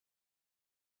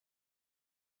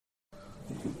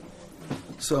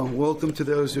So, welcome to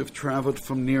those who have traveled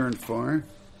from near and far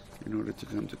in order to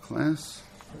come to class.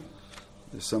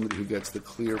 There's somebody who gets the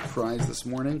clear prize this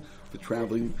morning for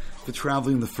traveling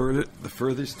the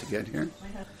furthest to get here.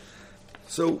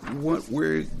 So, what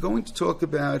we're going to talk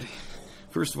about,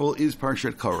 first of all, is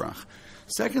Parshat Korach.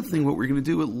 Second thing, what we're going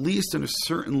to do, at least on a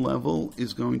certain level,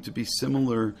 is going to be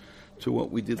similar to what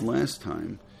we did last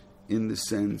time, in the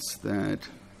sense that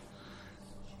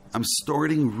I'm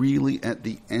starting really at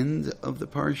the end of the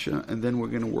Parsha, and then we're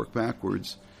going to work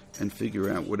backwards and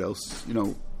figure out what else,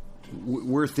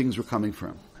 where things were coming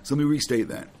from. So let me restate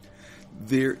that.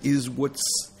 There is what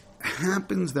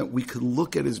happens that we could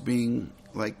look at as being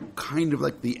kind of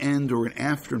like the end or an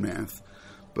aftermath,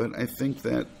 but I think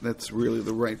that that's really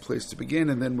the right place to begin,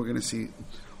 and then we're going to see,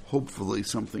 hopefully,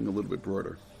 something a little bit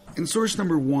broader. In source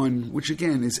number 1, which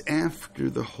again is after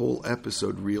the whole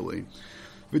episode, really,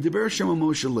 v'diber Shema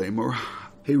Moshe lemor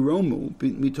heromu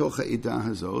mitoch ha'edah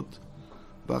hazot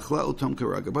b'achla otam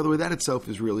karaga. By the way, that itself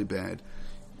is really bad,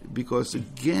 because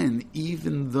again,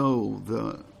 even though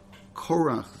the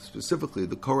Korach, specifically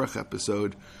the Korach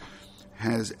episode,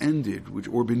 has ended,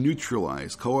 or been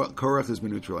neutralized, Korach has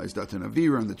been neutralized, Datan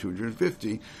Avira and the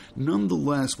 250,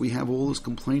 nonetheless, we have all this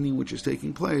complaining which is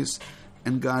taking place,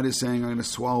 and God is saying, I'm going to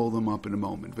swallow them up in a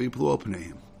moment. V'yiplu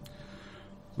opneim.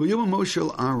 V'yom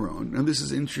Moshe Aaron, and this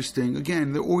is interesting,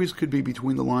 again, there always could be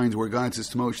between the lines where God says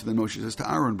to Moshe, then Moshe says to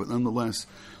Aaron, but nonetheless,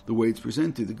 the way it's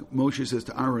presented, Moshe says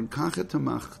to Aaron, Kacha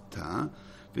tamachta,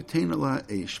 v'tein ala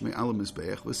eish me'al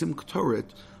mizbeach, v'sim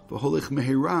ktoret, v'holech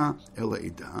mehira el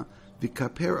ha'edah,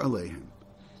 v'kaper aleihem.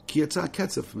 Ki yatsa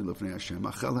ketzaf milofnei Hashem,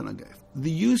 achal hanagef.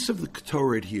 The use of the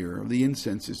ktoret here, of the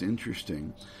incense, is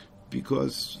interesting,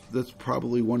 because that's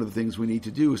probably one of the things we need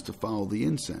to do is to follow the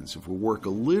incense. If we work a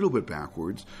little bit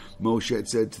backwards, Moshe had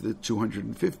said to the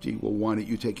 250, well, why don't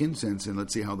you take incense and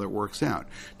let's see how that works out.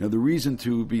 Now, the reason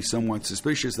to be somewhat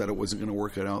suspicious that it wasn't going to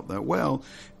work out that well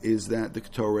is that the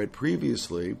Ktoret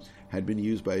previously had been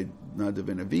used by Nadav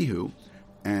and Avihu,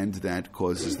 and that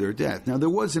causes their death. Now, there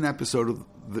was an episode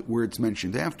where it's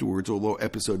mentioned afterwards, although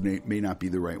episode may not be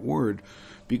the right word,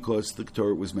 because the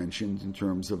Torah was mentioned in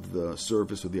terms of the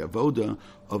service or the avoda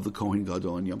of the Kohen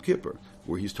Gadol on Yom Kippur,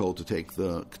 where he's told to take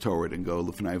the Torah and go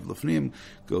lefnai v'lefnim,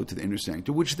 go to the inner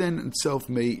sanctum, which then itself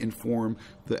may inform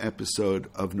the episode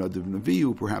of Nadav and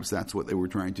Avihu. Perhaps that's what they were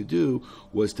trying to do,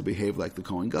 was to behave like the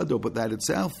Kohen Gadol, but that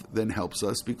itself then helps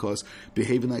us, because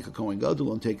behaving like a Kohen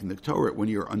Gadol and taking the Torah when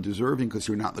you're undeserving because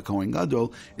you're not the Kohen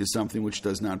Gadol is something which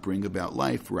does not bring about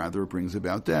life, rather it brings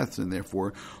about death, and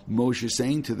therefore Moshe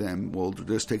saying to them, well,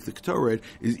 just take the Ktoret,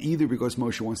 is either because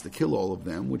Moshe wants to kill all of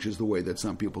them, which is the way that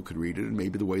some people could read it, and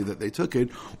maybe the way that they took it,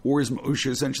 or is Moshe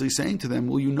essentially saying to them,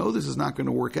 well, this is not going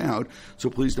to work out,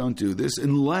 so please don't do this,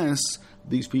 unless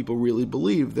these people really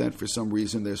believe that for some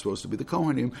reason they're supposed to be the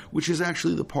Kohanim, which is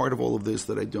actually the part of all of this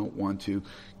that I don't want to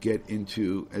get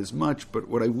into as much, but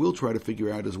what I will try to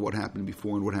figure out is what happened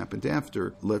before and what happened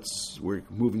after. We're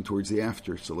moving towards the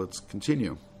after, so let's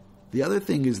continue. The other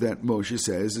thing is that Moshe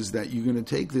says is that you're going to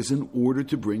take this in order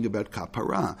to bring about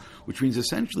kapara, which means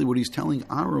essentially what he's telling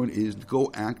Aaron is go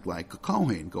act like a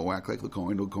Kohen, go act like the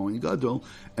Kohen or Kohen Gadol,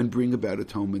 and bring about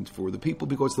atonement for the people,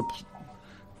 because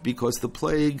the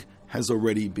plague has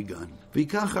already begun.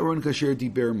 V'ikach Aaron kasher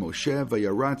diber Moshe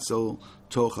vayaratzel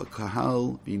toch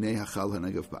kahal v'nei hachal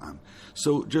hanagav ba'am.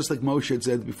 So just like Moshe had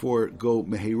said before, go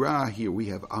mehira, here we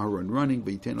have Aaron running,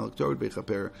 v'yiten al ktoret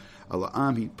v'chaper al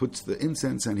ha'am, he puts the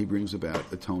incense and he brings about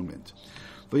atonement.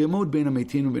 V'yamod ben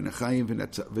ha'metim ben ha'chayim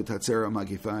v'tatzera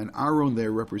magifa, and Aaron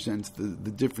there represents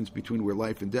the difference between where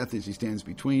life and death is. He stands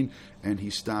between and he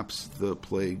stops the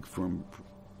plague from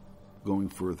going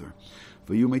further.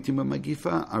 And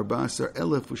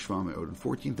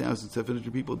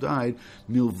 14,700 people died,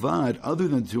 milvad, other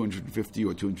than 250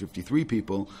 or 253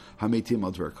 people, hametim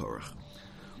al dvar Korach.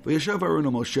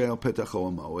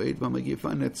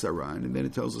 And then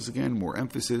it tells us again, more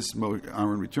emphasis,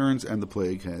 Aaron returns, and the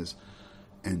plague has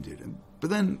ended.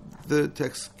 But then the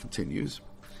text continues.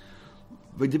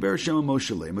 V'diber Shema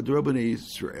Moshe Madura b'nei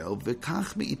Yisrael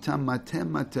v'kach me'itam mateh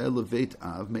mateh leveit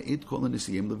av me'it kol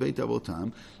hanisiyim leveit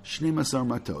avotam shnei masar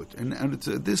matot. And it's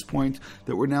at this point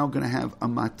that we're now going to have a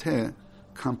mateh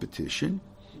competition.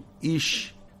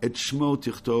 Ish et shmo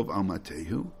tichtov al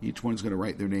matehu. Each one's going to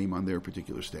write their name on their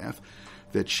particular staff.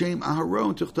 That Shem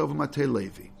Aharon tichtov al mateh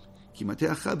Levi.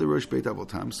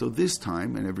 So this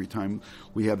time, and every time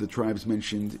we have the tribes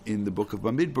mentioned in the book of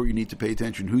Bamidbar, you need to pay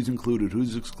attention who's included,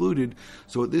 who's excluded.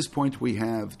 So at this point we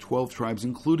have 12 tribes,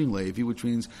 including Levi, which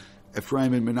means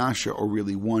Ephraim and Menashe are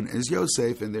really one as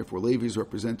Yosef, and therefore Levi is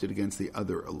represented against the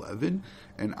other 11,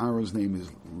 and Aaron's name is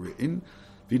written.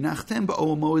 V'nachtem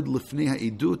ba'ol moed lifnei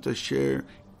ha'edut asher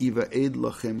iva'ed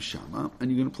lachem shama,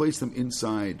 and you're going to place them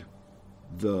inside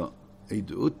the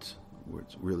edut, where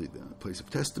it's really the place of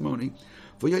testimony.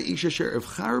 V'ya'ish asher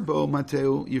evchar bo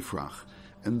mateu yifrach,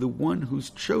 and the one who's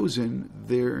chosen,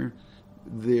 their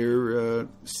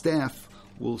staff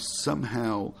will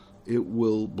somehow, it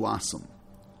will blossom.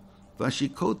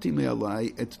 Vashikoti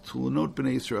me'alai et tulunot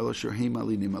b'nei Yisrael asher heim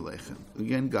alinim aleichem.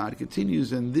 Again, God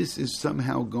continues, and this is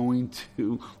somehow going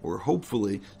to, or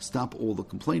hopefully, stop all the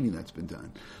complaining that's been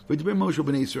done. V'diber Moshe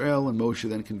b'nei Yisrael, and Moshe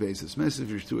then conveys this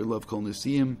message to Elav kol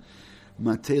Nesiim,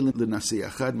 matei l'nasi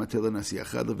achad,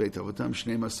 leveit avotam,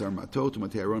 shnei masar matot,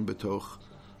 matei aron betoch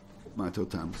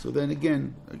matotam. So then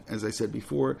again, as I said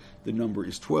before, the number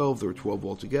is 12. There are 12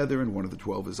 altogether, and one of the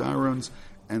 12 is Aaron's,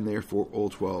 and therefore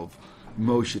all 12.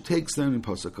 Moshe takes them in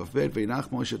Pasuk of Bet,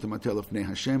 Veinach Moshe Tamatel Lefnei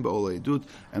Hashem Ba'ol Edut,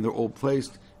 and they're all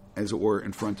placed, as it were,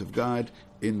 in front of God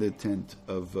in the tent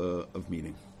of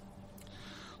meeting.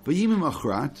 Vayimim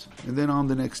Achrat, and then on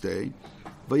the next day,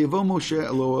 Vayavo Moshe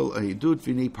Elohel Edut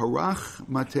V'nei Parach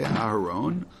Mateh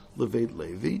Aharon Leveit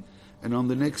Levi, and on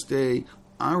the next day,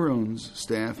 Aaron's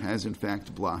staff has in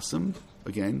fact blossomed,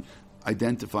 again,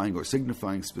 identifying or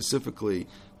signifying specifically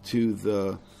to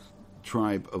the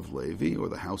tribe of Levi, or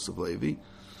the house of Levi.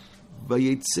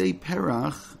 Vayetze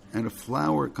perach, and a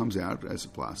flower comes out as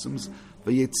it blossoms.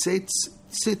 Vayetze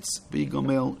tzitz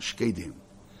v'yigomel shkedim.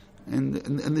 And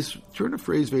this turn of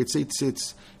phrase, Vayetze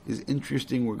tzitz, is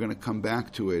interesting. We're going to come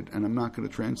back to it, and I'm not going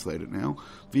to translate it now.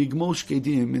 V'yigomel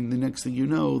shkedim, and the next thing you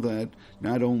know, that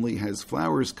not only has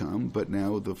flowers come, but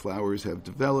now the flowers have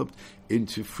developed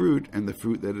into fruit, and the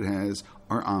fruit that it has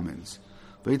are almonds.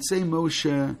 Vayetze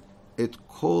Moshe et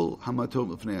kol hamatot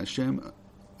l'fnei Hashem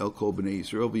el kol b'nei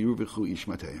Yisrael v'yurvichu ish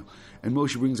mateo. And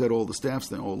Moshe brings out all the staffs.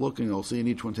 They're all looking, all seeing.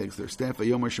 Each one takes their staff.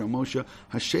 V'yomer sham Moshe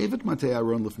hashevet matei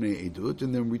Aaron l'fnei edut,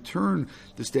 and then return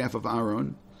the staff of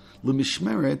Aaron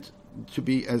l'mishmeret, to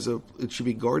be it should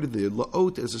be guarded there,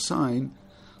 la'ot, as a sign,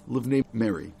 l'vnei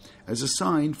Meri, as a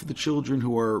sign for the children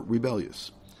who are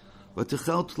rebellious.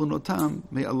 V'tichel tlunotam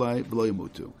me'alai v'lo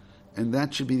yamutu. And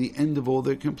that should be the end of all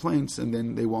their complaints, and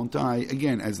then they won't die,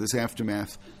 again, as this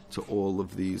aftermath to all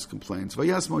of these complaints.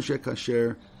 Vayas Moshe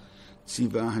kasher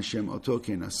tziva Hashem oto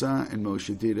kenasa, and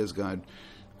Moshe did as God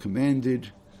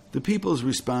commanded. The people's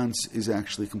response is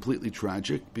actually completely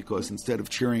tragic, because instead of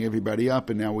cheering everybody up,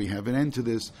 and now we have an end to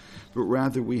this, but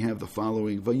rather we have the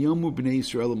following: Vayomu b'nei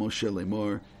Yisrael Moshe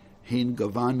lemor, hein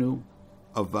gavanu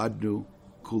avadnu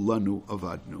kulanu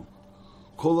avadnu,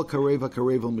 kol hakarev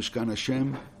hakarev el mishkan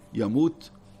Hashem Yamut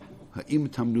ha'im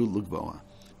tamnu l'gvoa.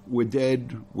 We're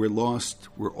dead, we're lost,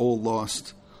 we're all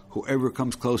lost. Whoever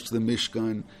comes close to the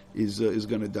Mishkan is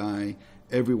going to die.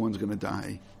 Everyone's going to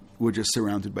die. We're just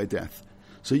surrounded by death.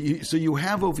 So you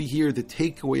have over here the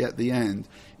takeaway at the end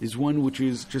is one which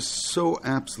is just so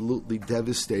absolutely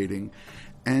devastating.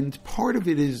 And part of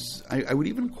it is, I would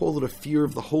even call it a fear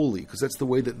of the holy, because that's the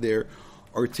way that they're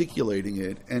articulating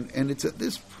it. And it's at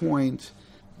this point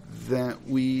that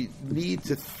we need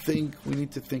to think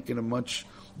in a much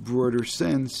broader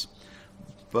sense,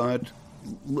 but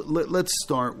let's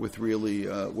start with really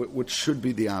what should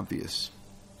be the obvious.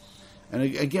 And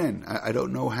again, I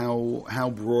don't know how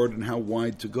broad and how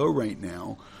wide to go right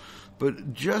now,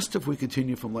 but just if we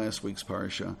continue from last week's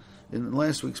Parsha, in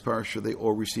last week's Parsha they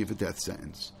all receive a death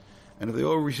sentence. And if they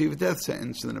all receive a death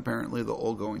sentence, then apparently they're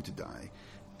all going to die.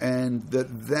 And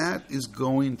that is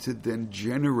going to then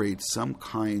generate some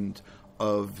kind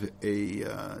of a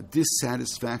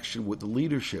dissatisfaction with the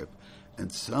leadership,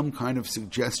 and some kind of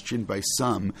suggestion by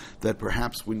some that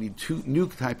perhaps we need new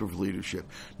type of leadership,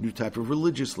 new type of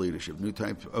religious leadership, new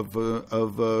type of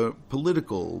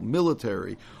political,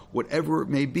 military, whatever it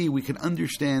may be. We can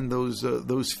understand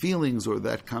those feelings or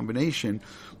that combination,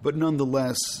 but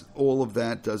nonetheless, all of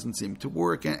that doesn't seem to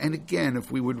work. And again,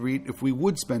 if we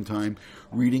would spend time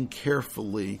reading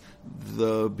carefully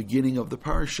the beginning of the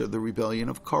Parsha, the rebellion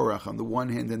of Korach on the one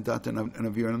hand, and Datan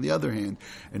and Aviram on the other hand,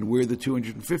 and where the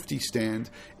 250 stand,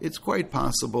 it's quite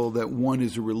possible that one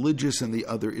is a religious and the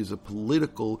other is a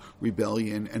political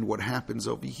rebellion. And what happens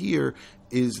over here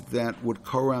is that what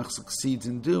Korach succeeds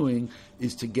in doing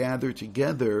is to gather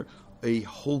together a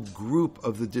whole group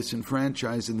of the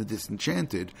disenfranchised and the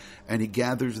disenchanted, and he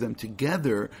gathers them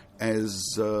together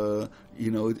as,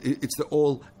 it's the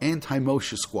all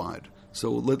anti-Moshe squad. So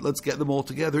let's get them all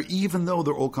together, even though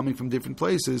they're all coming from different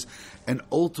places. And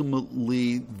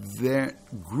ultimately,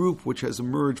 that group which has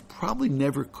emerged probably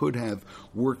never could have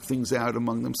worked things out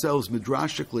among themselves.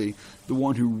 Midrashically, the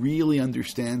one who really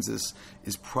understands this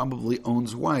is probably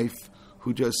On's wife,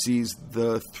 who just sees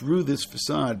through this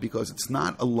facade, because it's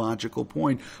not a logical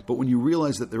point. But when you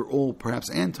realize that they're all perhaps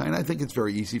anti, and I think it's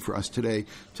very easy for us today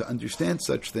to understand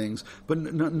such things, but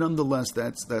nonetheless,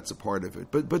 that's a part of it.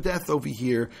 But death over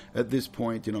here at this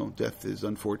point, death is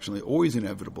unfortunately always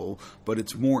inevitable, but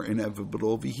it's more inevitable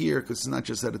over here because it's not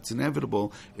just that it's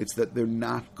inevitable; it's that they're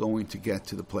not going to get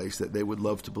to the place that they would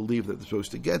love to believe that they're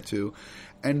supposed to get to,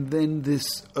 and then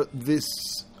this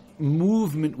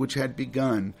movement which had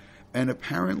begun. And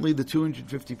apparently the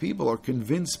 250 people are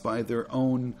convinced by their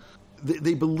own,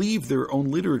 they believe their own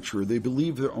literature, they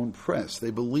believe their own press, they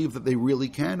believe that they really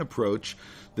can approach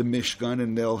the Mishkan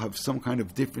and they'll have some kind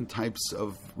of different types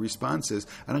of responses.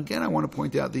 And again, I want to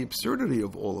point out the absurdity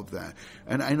of all of that.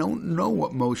 And I don't know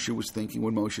what Moshe was thinking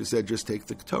when Moshe said, just take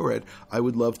the Torah. I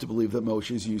would love to believe that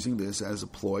Moshe is using this as a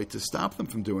ploy to stop them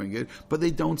from doing it, but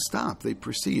they don't stop, they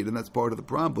proceed, and that's part of the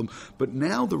problem. But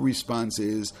now the response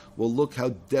is, well, look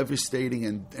how devastating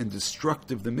and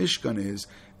destructive the Mishkan is,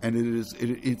 and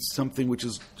it's something which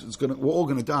we're all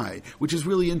going to die, which is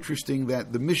really interesting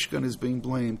that the Mishkan is being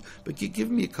blamed. But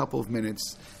give me a couple of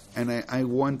minutes, and I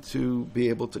want to be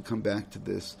able to come back to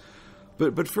this.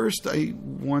 But first, I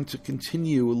want to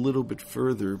continue a little bit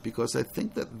further, because I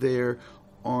think that there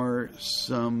are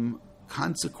some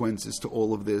consequences to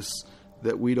all of this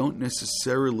that we don't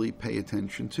necessarily pay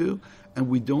attention to, and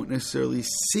we don't necessarily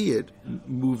see it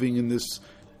moving in this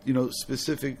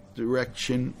specific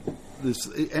direction.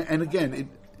 It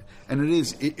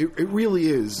really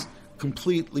is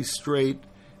completely straight,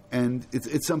 and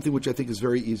it's something which I think is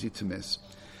very easy to miss.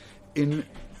 In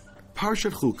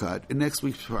Parshat Chukat, in next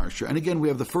week's Parsha, and again we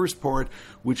have the first part,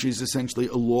 which is essentially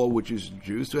a law which is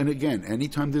introduced. And again,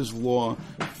 anytime there's law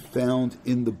found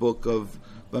in the book of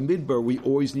Bamidbar, we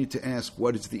always need to ask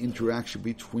what is the interaction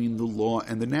between the law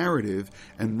and the narrative,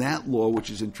 and that law which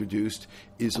is introduced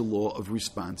is a law of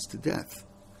response to death.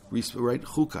 Right?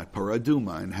 Chukat,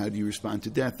 paraduma, and how do you respond to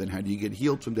death, and how do you get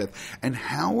healed from death, and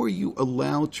how are you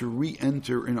allowed to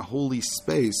re-enter in a holy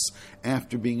space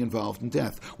after being involved in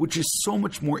death, which is so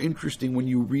much more interesting when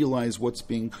you realize what's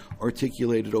being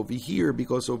articulated over here,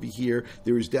 because over here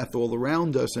there is death all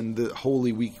around us, and the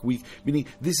holy week, meaning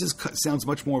this sounds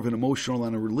much more of an emotional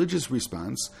and a religious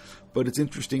response. But it's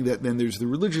interesting that then there's the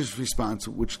religious response,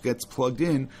 which gets plugged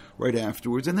in right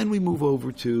afterwards. And then we move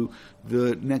over to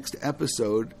the next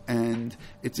episode, and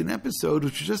it's an episode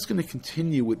which is just going to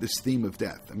continue with this theme of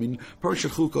death. I mean, Parsha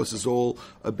Chukos is all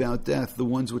about death, the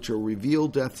ones which are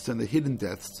revealed deaths and the hidden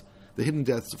deaths. The hidden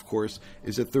deaths, of course,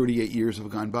 is that 38 years have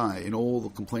gone by, and all the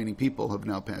complaining people have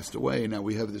now passed away, and now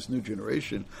we have this new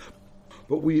generation.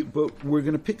 But we're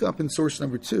going to pick up in source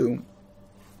number 2,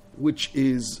 which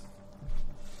is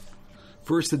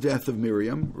first the death of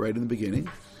Miriam, right in the beginning.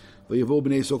 Miriam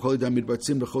passes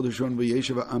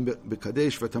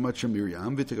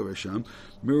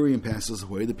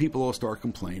away. The people all start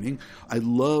complaining. I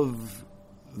love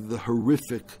the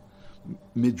horrific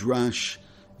midrash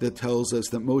that tells us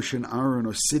that Moshe and Aaron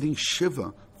are sitting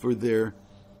Shiva for their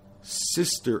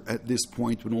sister at this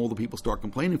point when all the people start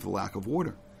complaining for the lack of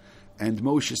water. And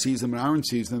Moshe sees them and Aaron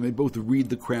sees them. They both read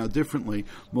the crowd differently.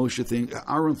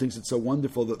 Aaron thinks it's so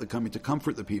wonderful that they're coming to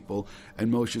comfort the people,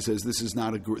 and Moshe says this is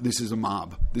a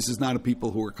mob. This is not a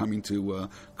people who are coming to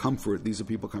comfort. These are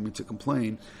people coming to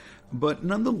complain. But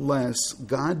nonetheless,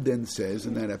 God then says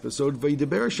in that episode,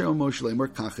 "Vaydaber Hashem Moshe le'amar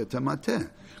kachet hamateh."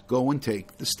 Go and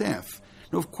take the staff.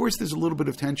 Now, of course, there's a little bit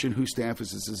of tension. Whose staff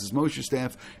is this? Is this Moshe's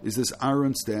staff? Is this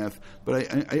Aaron's staff? But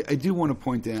I do want to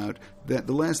point out that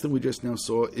the last thing we just now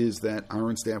saw is that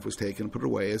Aaron's staff was taken and put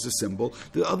away as a symbol.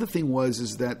 The other thing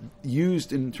is that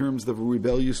used in terms of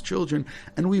rebellious children,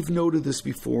 and we've noted this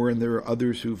before, and there are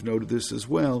others who've noted this as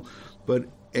well. But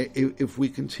if we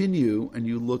continue and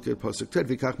you look at Pasuk Tet,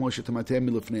 V'kach Moshe tamateh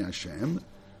milifnei Hashem,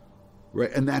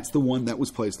 right, and that's the one that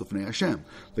was placed l'fnei Hashem.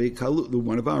 The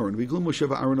one of Aaron.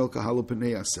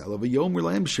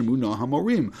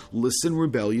 Listen,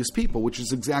 rebellious people, which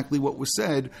is exactly what was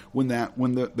said when that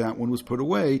one was put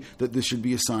away, that this should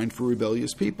be a sign for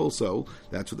rebellious people. So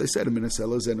that's what they said. And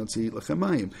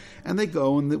they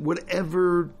go, and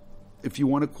whatever, if you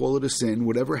want to call it a sin,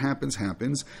 whatever happens,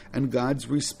 happens. And God's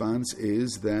response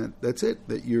is that's it,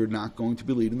 that you're not going to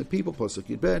be leading the people. Pasuk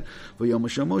Yudbet, V'yom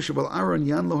Moshe Val Aaron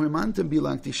yan lo hermantem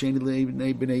bilakti sheni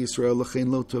le'nei b'nei Yisrael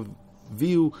l'chein lo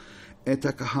taviu et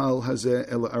hakahal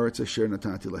hazeh el haaretz asher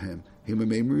natati lahem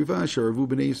himamei meriva asher avu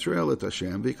b'nei Yisrael et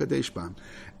Hashem v'yikadesh bam.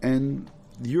 And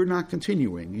you're not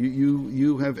continuing.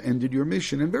 You have ended your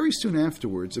mission. And very soon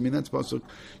afterwards, I mean, that's Pasuk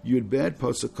Yudbet,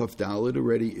 Pasuk Kaf Daled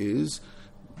already is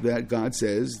that God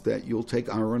says that you'll take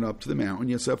Aaron up to the mountain,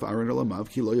 Yosef Aaron elamav,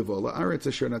 ki lo yavola aretz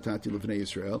asher natati l'vnei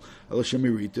Yisrael, el Hashem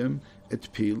miritim et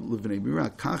pi l'vnei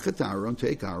mirak. Kachet Aaron,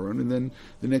 take Aaron, and then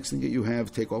the next thing that you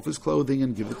have, take off his clothing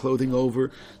and give the clothing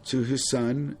over to his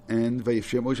son, and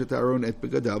vayivshem Moshe et Aaron et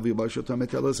begadav v'yabashotam et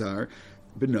Elazar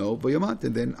b'no v'yamat,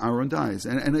 and then Aaron dies.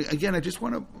 And again, I just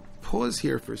want to pause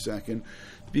here for a second,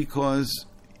 because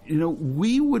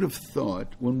we would have thought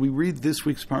when we read this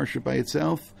week's Parsha by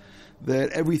itself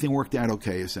that everything worked out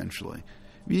okay, essentially.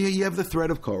 You have the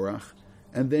threat of Korach,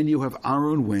 and then you have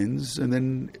Aaron wins, and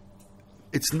then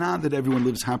it's not that everyone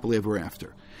lives happily ever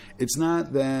after. It's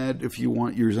not that, if you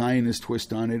want your Zionist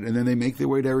twist on it, and then they make their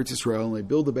way to Eretz Yisrael, and they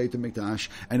build the Beit HaMikdash,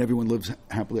 and everyone lives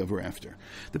happily ever after.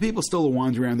 The people still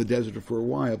wander around the desert for a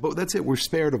while, but that's it. We're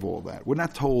spared of all that. We're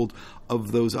not told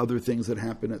of those other things that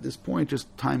happen at this point.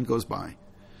 Just time goes by.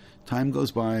 Time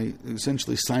goes by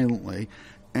essentially silently.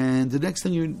 And the next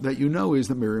thing that you know is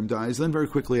that Miriam dies. Then very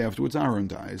quickly afterwards, Aaron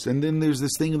dies. And then there's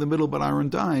this thing in the middle about Aaron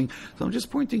dying. So I'm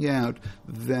just pointing out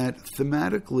that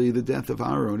thematically the death of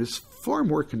Aaron is far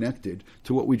more connected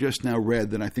to what we just now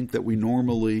read than I think that we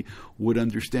normally would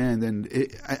understand. And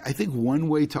I think one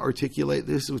way to articulate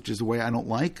this, which is a way I don't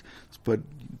like, but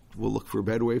we'll look for a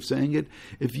better way of saying it.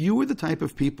 If you were the type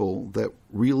of people that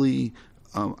really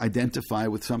identify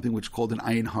with something which is called an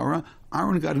ayin hara,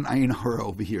 Aaron got an ayin hara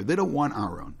over here. They don't want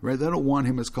Aaron, right? They don't want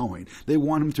him as Kohen. They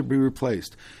want him to be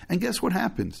replaced. And guess what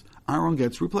happens? Aaron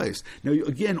gets replaced. Now,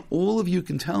 again, all of you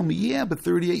can tell me, yeah, but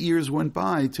 38 years went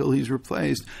by till he's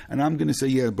replaced. And I'm going to say,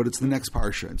 yeah, but it's the next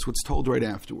Parsha. It's what's told right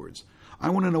afterwards. I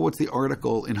want to know what's the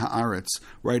article in Haaretz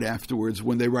right afterwards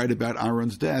when they write about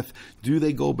Aaron's death. Do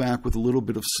they go back with a little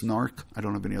bit of snark? I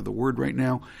don't have any other word right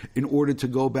now. In order to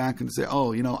go back and say,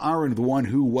 Aaron, the one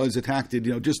who was attacked,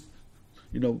 that's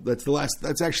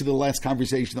actually the last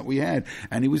conversation that we had.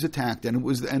 And he was attacked, and it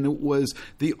was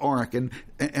the ark, and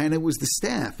it was the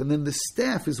staff. And then the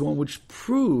staff is the one which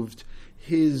proved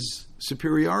his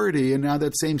superiority, and now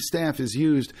that same staff is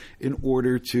used in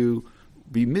order to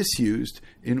be misused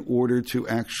in order to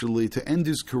end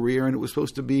his career, and it was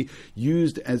supposed to be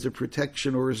used as a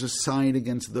protection or as a sign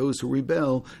against those who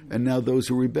rebel, and now those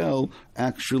who rebel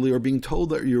actually are being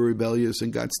told that you're rebellious,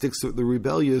 and God sticks with the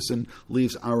rebellious and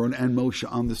leaves Aaron and Moshe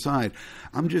on the side.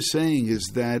 I'm just saying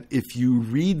is that if you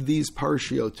read these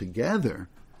parshiot together,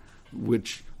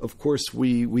 which of course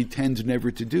we tend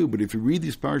never to do, but if you read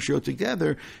these parshiot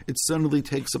together, it suddenly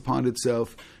takes upon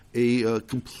itself a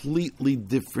completely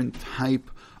different type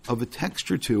of a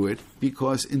texture to it,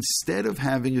 because instead of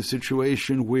having a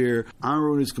situation where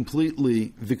Aaron is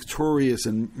completely victorious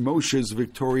and Moshe is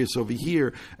victorious over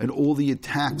here, and all the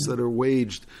attacks that are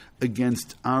waged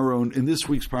against Aaron in this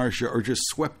week's Parsha are just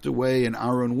swept away and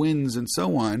Aaron wins and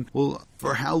so on, well,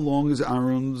 for how long is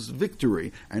Aaron's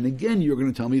victory? And again, you're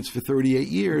going to tell me it's for 38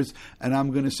 years, and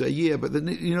I'm going to say, yeah, but then,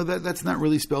 that's not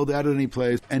really spelled out at any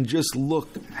place. And just look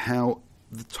how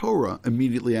the Torah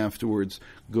immediately afterwards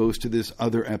goes to this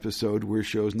other episode where it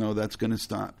shows, no, that's going to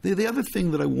stop. The other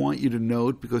thing that I want you to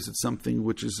note, because it's something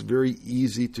which is very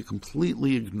easy to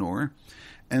completely ignore,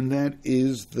 and that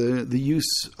is the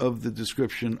use of the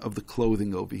description of the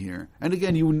clothing over here. And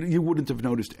again, you wouldn't have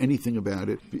noticed anything about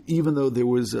it, even though there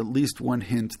was at least one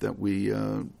hint that we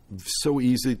so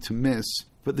easy to miss.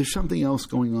 But there's something else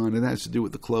going on, and it has to do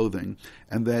with the clothing,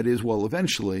 and that is, well,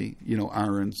 eventually,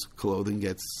 Aaron's clothing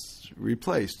gets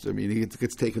replaced. I mean, it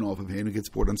gets taken off of him, it gets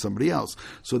poured on somebody else.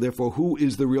 So therefore, who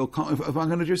is the real... If I'm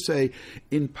going to just say,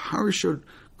 in Parshat,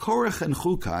 Korach and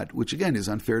Chukat, which again is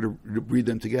unfair to read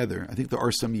them together. I think there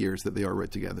are some years that they are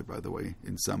read together, by the way,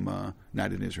 in some,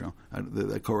 not in Israel.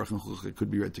 The Korach and Chukat could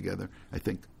be read together, I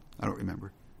think. I don't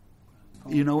remember.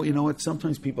 You know what?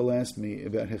 Sometimes people ask me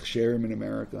about Hechsherim in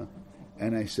America,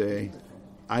 and I say,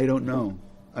 I don't know.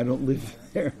 I don't live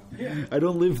there. I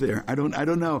don't live there. I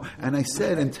don't know. And I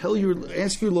said,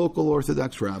 ask your local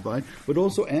Orthodox rabbi, but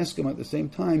also ask him at the same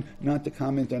time not to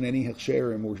comment on any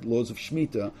hechsherim or laws of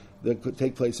Shemitah that could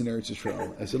take place in Eretz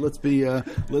Yisrael. I said,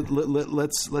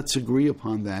 let's agree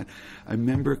upon that. I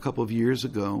remember a couple of years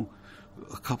ago,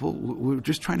 we were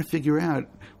just trying to figure out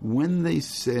when they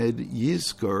said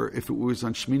Yizkor, if it was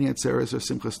on Shmini Atzeres or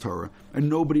Simchas Torah, and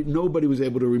nobody was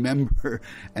able to remember.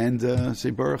 And say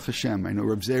Baruch Hashem. I know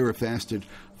Reb Zera fasted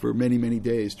for many, many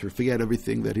days to forget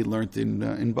everything that he learned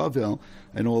in Bavel,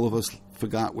 and all of us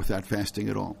forgot without fasting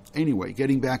at all. Anyway,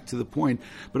 getting back to the point,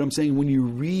 but I'm saying when you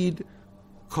read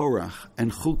Korach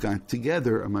and Chukat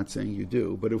together, I'm not saying you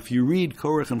do, but if you read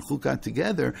Korach and Chukat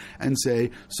together and say,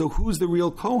 so who's the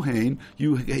real Kohen,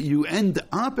 you end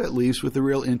up at least with a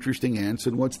real interesting answer,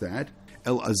 and what's that?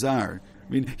 Elazar.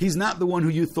 I mean, he's not the one who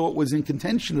you thought was in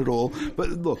contention at all. But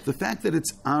look, the fact that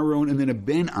it's Aaron and then a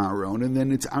Ben Aaron and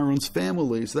then it's Aaron's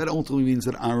family, so that ultimately means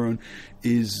that Aaron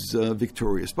is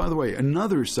victorious. By the way,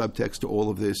 another subtext to all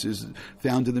of this is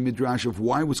found in the Midrash of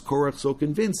why was Korach so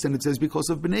convinced, and it says because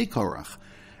of Bnei Korach.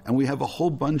 And we have a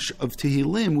whole bunch of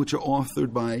Tehillim which are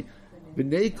authored by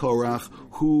Bnei Korach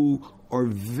who are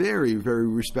very, very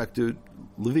respected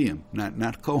Leviim,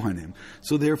 not Kohanim.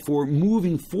 So therefore,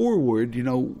 moving forward,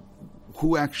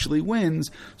 who actually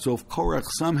wins. So if Korach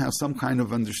somehow some kind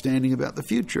of understanding about the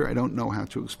future, I don't know how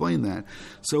to explain that.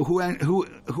 So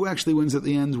who actually wins at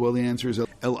the end? Well, the answer is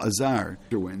Elazar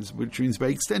wins, which means by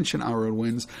extension Aaron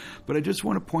wins. But I just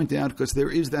want to point out, because there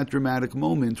is that dramatic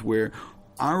moment where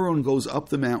Aaron goes up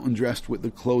the mountain dressed with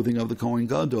the clothing of the Kohen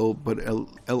Gadol, but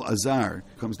Elazar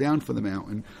comes down from the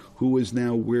mountain, who is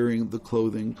now wearing the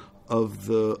clothing of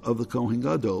the Kohen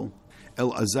Gadol.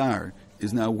 Elazar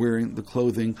is now wearing the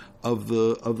clothing of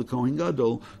the Kohen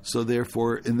Gadol. So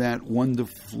therefore, in that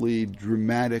wonderfully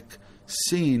dramatic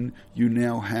scene, you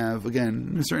now have,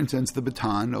 again, in a certain sense, the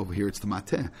baton. Over here, it's the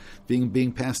mateh,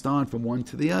 being passed on from one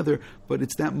to the other. But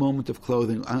it's that moment of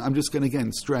clothing. I'm just going to,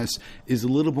 again, stress, is a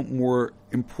little bit more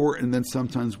important than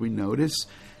sometimes we notice.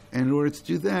 And in order to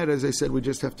do that, as I said, we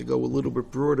just have to go a little bit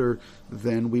broader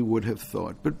than we would have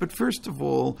thought. But first of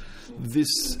all,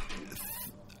 this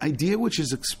idea which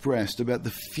is expressed about the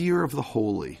fear of the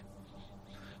holy,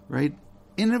 right,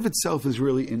 in and of itself is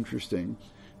really interesting,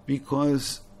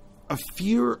 because a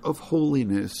fear of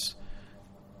holiness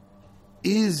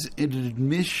is an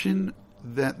admission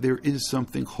that there is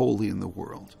something holy in the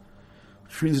world.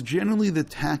 Which means generally the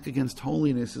attack against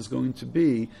holiness is going to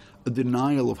be a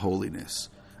denial of holiness.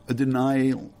 A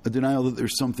denial that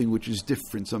there's something which is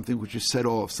different, something which is set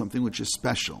off, something which is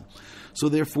special. So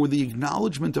therefore, the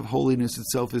acknowledgement of holiness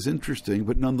itself is interesting,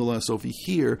 but nonetheless, over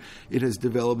here, it has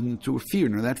developed into a fear.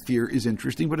 Now, that fear is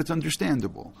interesting, but it's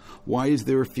understandable. Why is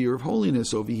there a fear of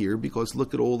holiness over here? Because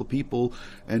look at all the people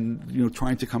and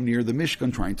trying to come near the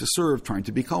Mishkan, trying to serve, trying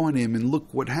to be Kohanim, and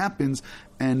look what happens,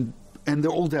 and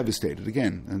they're all devastated.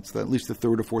 Again, that's at least the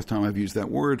third or fourth time I've used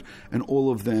that word, and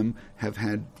all of them have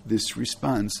had this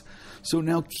response. So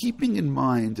now, keeping in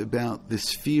mind about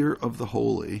this fear of the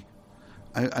holy,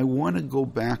 I want to go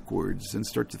backwards and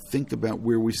start to think about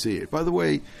where we see it. By the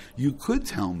way, you could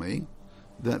tell me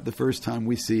that the first time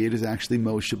we see it is actually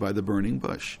Moshe by the burning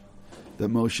bush. That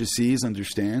Moshe sees,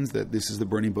 understands that this is the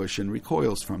burning bush and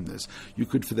recoils from this. You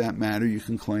could, for that matter, you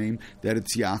can claim that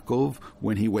it's Yaakov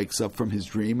when he wakes up from his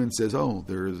dream and says, oh,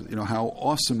 there's, how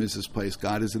awesome is this place?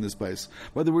 God is in this place.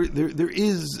 By the way, there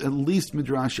is, at least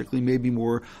midrashically, maybe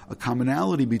more a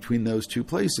commonality between those two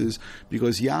places,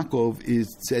 because Yaakov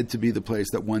is said to be the place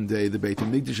that one day the Beit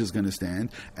HaMikdash is going to stand,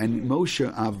 and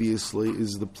Moshe obviously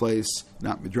is the place,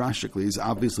 not midrashically, is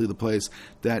obviously the place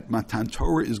that Matan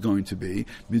Torah is going to be.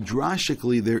 Midrashically,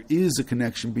 there is a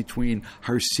connection between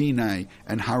Har Sinai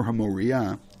and Har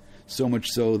HaMoriah, so much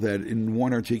so that in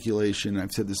one articulation,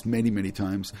 I've said this many, many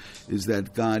times, is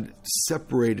that God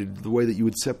separated, the way that you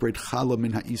would separate Chala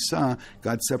min Ha'isa,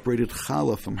 God separated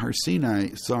Chala from Har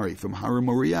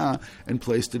HaMoriah, and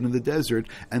placed it in the desert,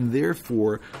 and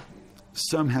therefore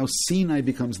somehow Sinai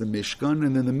becomes the Mishkan,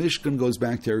 and then the Mishkan goes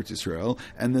back to Eretz Yisrael,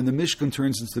 and then the Mishkan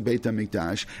turns into the Beit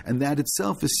HaMikdash, and that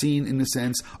itself is seen in the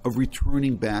sense of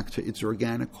returning back to its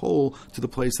organic whole, to the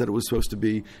place that it was supposed to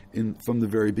be in from the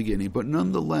very beginning. But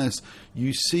nonetheless,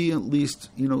 you see at least,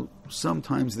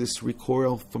 sometimes this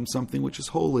recoil from something which is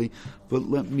holy, but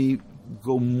let me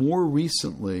go more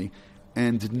recently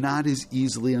and not as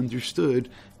easily understood,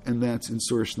 and that's in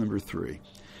source number 3.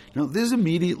 Now, this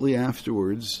immediately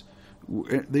afterwards,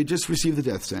 they just received the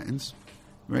death sentence,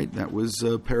 right? That was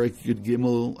Perek Yud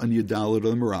Gimel and Yudalad of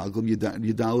the Meraglim.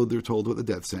 Yudalad, they're told about the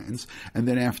death sentence. And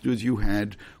then afterwards you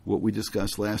had what we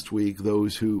discussed last week,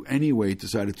 those who anyway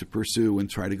decided to pursue and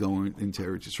try to go into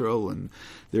Eretz Yisrael, and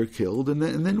they're killed. And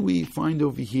then we find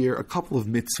over here a couple of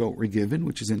mitzvot were given,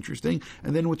 which is interesting.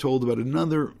 And then we're told about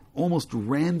another almost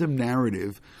random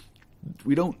narrative.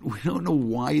 We don't know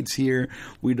why it's here.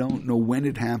 We don't know when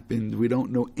it happened. We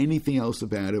don't know anything else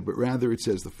about it. But rather, it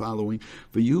says the following: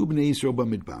 "V'yu b'nei Yisrael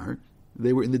b'midbar."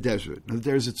 They were in the desert. Now, the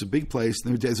desert's a big place. They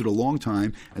were in the desert a long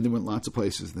time, and they went lots of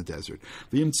places in the desert.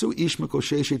 V'yimtzu ish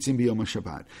mikoshesh etzim b'yom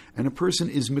haShabbat. And a person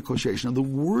is mikoshesh. Now, the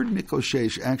word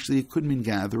mikoshesh actually it could mean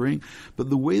gathering, but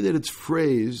the way that it's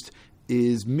phrased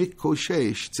is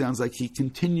mikoshesh. It sounds like he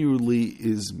continually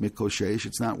is mikoshesh.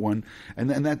 It's not one, and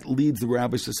that leads the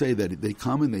rabbis to say that they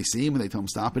come and they see him and they tell him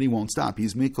stop, and he won't stop.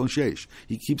 He's mikoshesh.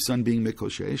 He keeps on being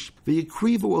mikoshesh.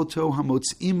 V'yikrivu oto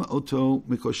hamotzim oto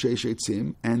mikoshesh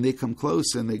etzim, and they come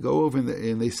close and they go over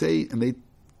and they say and they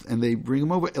And they bring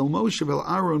him over, El Moshe, El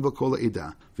Aaron, V'kol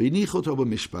Eda. V'yinichot Oba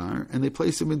Mishpar, and they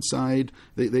place him inside,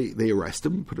 they arrest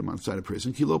him, put him outside of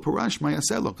prison. Kilo Parash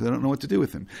Mayaselo, they don't know what to do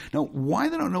with him. Now, why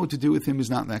they don't know what to do with him is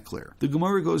not that clear. The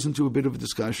Gemara goes into a bit of a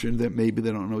discussion that maybe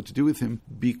they don't know what to do with him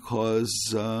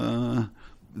because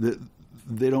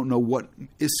they don't know what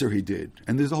Isser he did.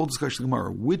 And there's a whole discussion in the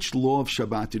Gemara. Which law of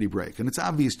Shabbat did he break? And it's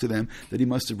obvious to them that he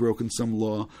must have broken some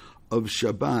law of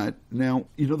Shabbat. Now,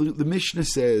 the Mishnah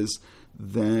says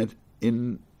that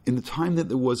in the time that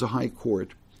there was a high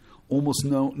court, almost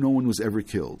no one was ever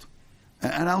killed.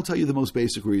 And I'll tell you the most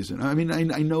basic reason. I mean,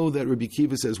 I know that Rabbi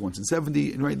Kiva says once in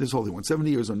 70, right? This whole thing, once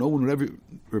 70 years, no one would ever.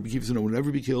 Rabbi Kiva said no one would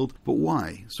ever be killed. But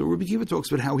why? So Rabbi Kiva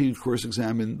talks about how he would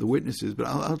cross-examine the witnesses. But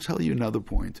I'll tell you another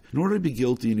point. In order to be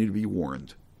guilty, you need to be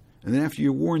warned, and then after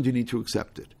you're warned, you need to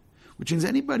accept it. Which means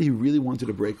anybody who really wanted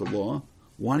to break a law,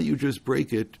 why don't you just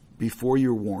break it before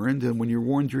you're warned? And when you're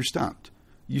warned, you're stopped.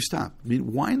 You stop. I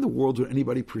mean, why in the world would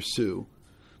anybody pursue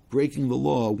breaking the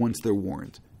law once they're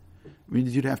warned? I mean,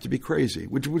 you'd have to be crazy,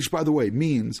 which, by the way,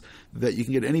 means that you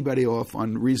can get anybody off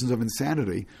on reasons of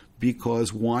insanity,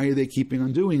 because why are they keeping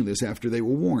on doing this after they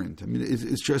were warned? I mean,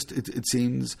 it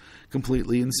seems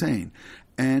completely insane.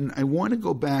 And I want to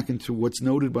go back into what's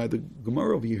noted by the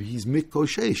Gemara over here. He's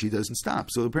mikoshesh, he doesn't stop.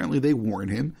 So apparently they warn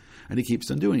him, and he keeps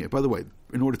on doing it. By the way,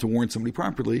 in order to warn somebody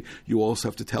properly, you also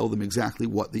have to tell them exactly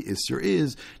what the Isser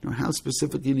is, how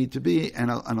specific you need to be.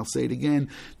 And I'll say it again,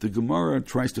 the Gemara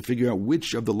tries to figure out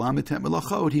which of the Lametet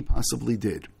Melachot he possibly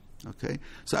did. Okay,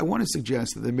 so I want to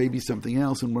suggest that there may be something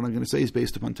else, and what I'm going to say is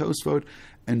based upon Tosfot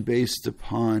and based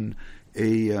upon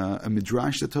a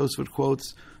midrash that Tosfot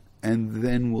quotes, and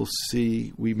then we'll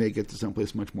see, we may get to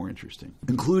someplace much more interesting,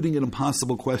 including an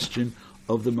impossible question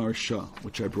of the Marsha,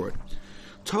 which I brought.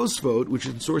 Tosfot, which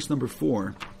is in source number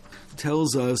 4,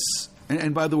 tells us,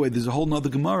 and by the way, there's a whole other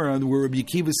Gemara where Rabbi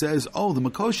Akiva says, the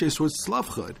mikoshesh was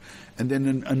slavchad. And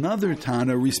then another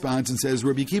Tana responds and says,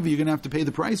 Rabbi Akiva, you're going to have to pay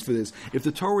the price for this. If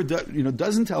the Torah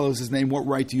doesn't tell us his name, what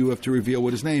right do you have to reveal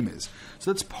what his name is?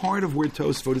 So that's part of where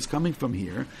Tosfot is coming from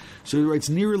here. So he writes,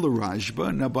 Nira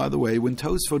l'Rashba. Now, by the way, when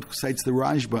Tosfot cites the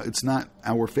Rashba, it's not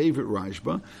our favorite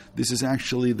Rashba. This is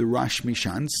actually the Rash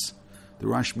Mishans. The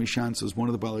Rash Mishans was one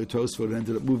of the Balei Tosfot and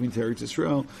ended up moving to Eretz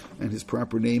Yisrael, and his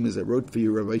proper name is, I wrote for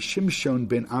you, Rabbi Shimshon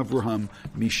ben Avraham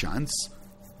Mishans,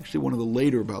 actually one of the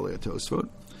later Balei Tosfot.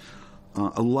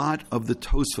 A lot of the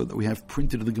Tosfot that we have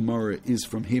printed in the Gemara is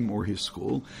from him or his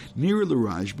school. Nira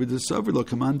l'Raj, but the Savar lo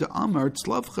Kamanda Amar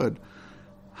Tzlavchad.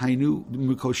 Hainu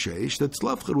mikoshesh. That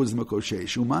Tzlavchad was the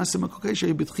mikoshesh. Umasa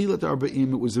mikoshesh b'tchilat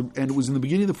arba'im. It was in the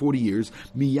beginning of the 40 years.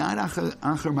 Miyad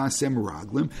achar masem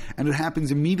meraglim, and it happens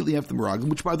immediately after meraglim,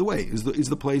 which, by the way, is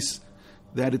the place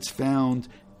that it's found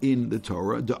in the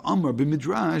Torah. The Amar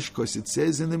b'midrash, because it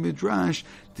says in the midrash,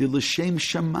 the l'shem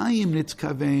shamayim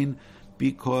nitzkavein,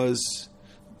 because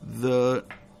the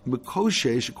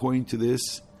mikoshesh, according to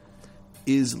this,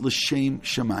 is l'shem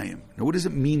shamayim. Now, what does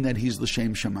it mean that he's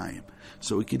l'shem shamayim?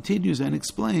 So he continues and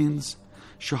explains,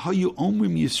 Shahayu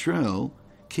omrim Yisrael,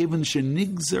 kevan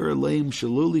shenigzer aleim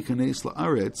shaloli kanes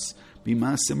la'aretz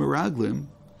b'masem meraglim,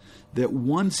 that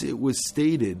once it was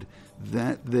stated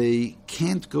that they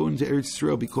can't go into Eretz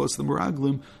Yisrael because of the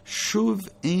meraglim, shuv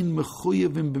ein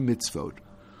mechuyavim b'mitzvot.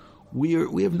 We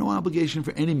have no obligation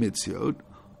for any mitzvot.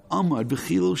 Amad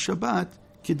b'chilul Shabbat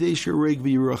k'dei shereg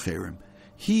v'yiracherim.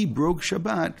 He broke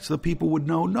Shabbat so that people would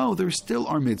know, no, there still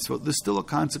are mitzvot, there's still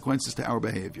consequences to our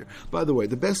behavior. By the way,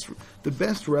 the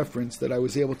best reference that I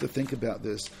was able to think about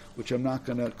this, which I'm not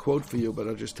going to quote for you, but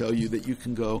I'll just tell you that you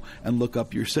can go and look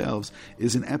up yourselves,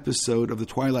 is an episode of The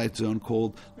Twilight Zone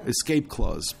called Escape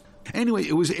Clause. Anyway,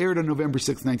 it was aired on November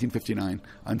 6, 1959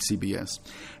 on CBS.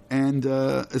 And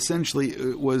essentially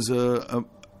it was a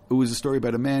story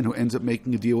about a man who ends up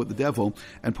making a deal with the devil,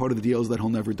 and part of the deal is that he'll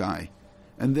never die.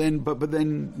 And then, but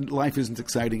then life isn't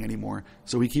exciting anymore.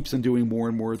 So he keeps on doing more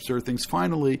and more absurd things.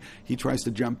 Finally, he tries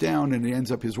to jump down, and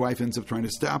his wife ends up trying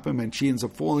to stop him, and she ends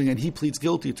up falling, and he pleads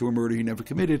guilty to a murder he never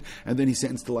committed, and then he's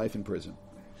sentenced to life in prison.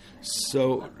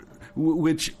 So,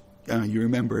 which you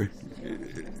remember.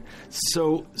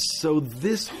 So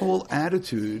this whole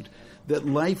attitude that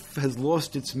life has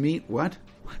lost its meaning. What?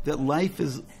 That life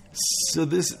is. So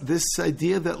this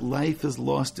idea that life has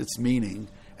lost its meaning,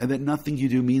 and that nothing you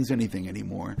do means anything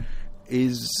anymore,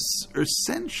 is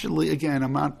essentially, again,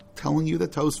 I'm not telling you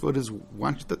that Tosfot has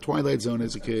watched The Twilight Zone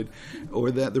as a kid,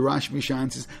 or that the Rash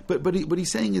Mishans is, but what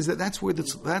he's saying is that's where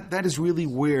that is really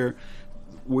where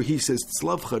he says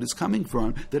Tzlavchad is coming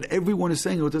from, that everyone is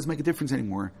saying, it doesn't make a difference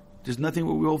anymore. There's nothing,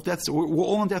 we're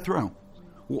all on death row.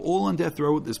 We're all on death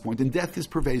row at this point, and death is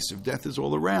pervasive. Death is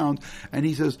all around, and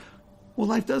he says, Well,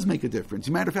 life does make a difference. As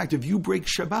a matter of fact, if you break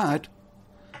Shabbat,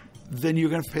 then you're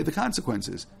going to pay the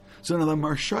consequences. So now the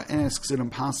Marsha asks an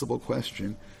impossible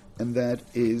question, and that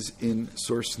is in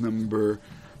source number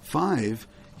 5.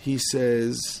 He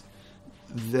says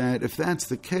that if that's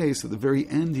the case, at the very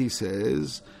end he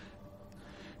says,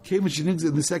 in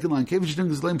the second line,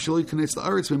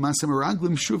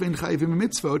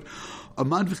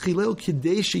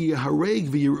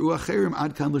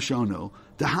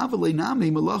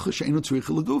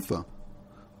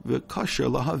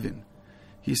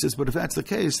 he says, but if that's the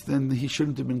case, then he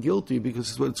shouldn't have been guilty because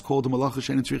it's what it's called a malacha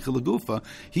she'eino tzricha legufa.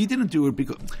 He didn't do it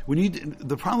because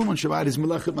the problem on Shabbat is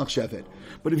melachet machshevet.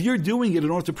 But if you're doing it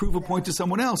in order to prove a point to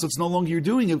someone else, it's no longer you're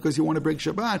doing it because you want to break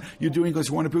Shabbat. You're doing it because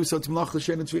you want to prove. So it's malacha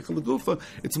she'eino tzricha legufa.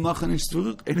 It's malacha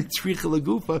she'eino tzricha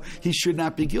legufa. He should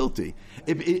not be guilty.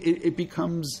 It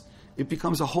becomes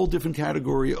a whole different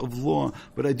category of law.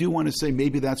 But I do want to say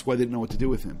maybe that's why they didn't know what to do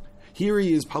with him. Here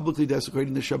he is publicly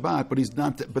desecrating the Shabbat, but he's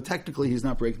not. But technically, he's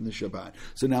not breaking the Shabbat.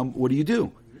 So now, what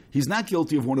do? He's not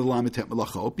guilty of one of the lamitet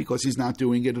melachot because he's not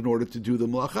doing it in order to do the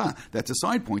melacha. That's a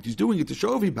side point. He's doing it to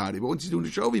show everybody. But once he's doing it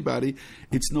to show everybody,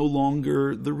 it's no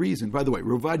longer the reason. By the way,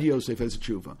 Ravad Yosef has a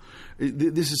tshuva.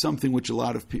 This is something which a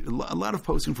lot of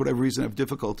posting for whatever reason have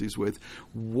difficulties with.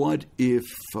 What if?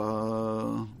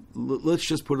 Let's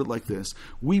just put it like this: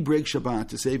 we break Shabbat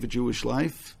to save a Jewish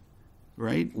life.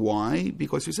 Right? Why?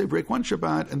 Because we say break one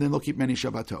Shabbat and then they'll keep many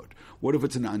Shabbatot. What if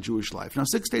it's a non-Jewish life? Now,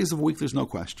 6 days of the week, there's no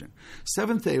question.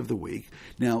 7th day of the week.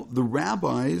 Now, the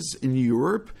rabbis in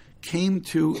Europe came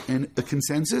to a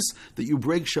consensus that you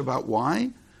break Shabbat.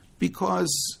 Why?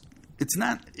 Because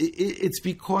it's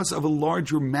because of a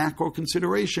larger macro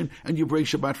consideration, and you break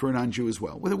Shabbat for a non-Jew as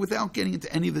well, without getting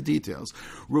into any of the details.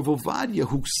 Rav Ovadia,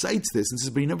 who cites this and says,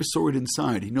 but he never saw it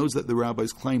inside. He knows that the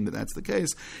rabbis claim that that's the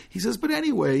case. He says, but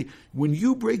anyway, when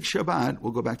you break Shabbat,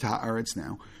 we'll go back to Haaretz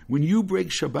now. When you break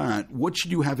Shabbat, what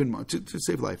should you have in mind to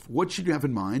save life? What should you have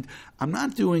in mind? I'm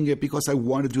not doing it because I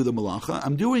want to do the malacha.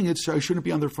 I'm doing it so I shouldn't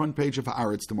be on the front page of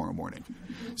Haaretz tomorrow morning.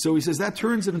 So he says that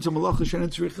turns it into malacha she'eino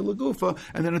tzricha legufa,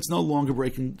 and then it's no longer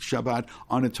breaking Shabbat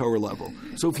on a Torah level.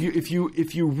 So if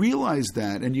you realize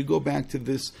that and you go back to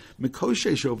this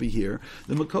mikoshesh over here,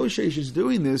 the mikoshesh is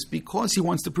doing this because he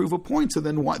wants to prove a point. So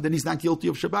then he's not guilty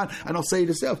of Shabbat. And I'll say to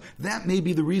yourself, that may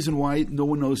be the reason why no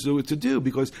one knows what to do.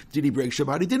 Because did he break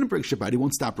Shabbat? He didn't break Shabbat. He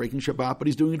won't stop breaking Shabbat, but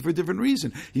he's doing it for a different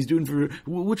reason. He's doing it for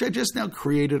which I just now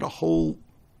created a whole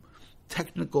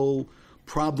technical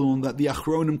problem that the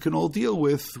Achronim can all deal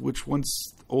with, which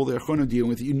once all the Achronim deal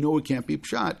with, you know it can't be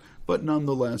pshat, but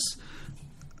nonetheless,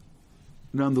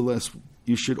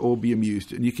 you should all be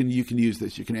amused, and you can use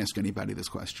this. You can ask anybody this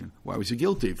question: why was he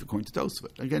guilty? According to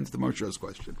Tosfot, again, it's the Marsha's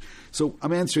question. So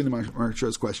I'm answering the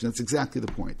Marsha's question. That's exactly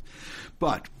the point.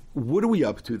 But what are we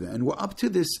up to then? We're up to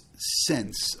this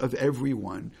sense of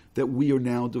everyone that we are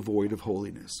now devoid of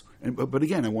holiness. But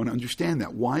again, I want to understand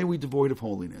that. Why are we devoid of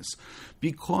holiness?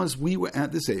 Because we were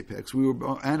at this apex. We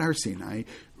were at Har Sinai,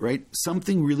 right?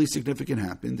 Something really significant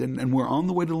happened, and we're on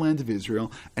the way to the land of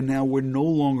Israel, and now we're no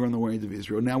longer on the way to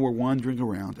Israel. Now we're wandering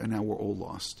around, and now we're all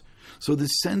lost. So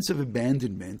this sense of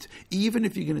abandonment, even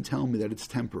if you're going to tell me that it's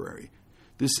temporary,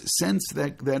 this sense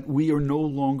that we are no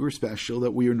longer special,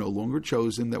 that we are no longer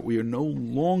chosen, that we're no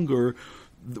longer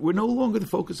the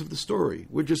focus of the story.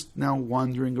 We're just now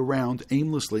wandering around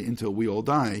aimlessly until we all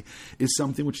die, is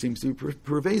something which seems to be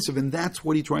pervasive, and that's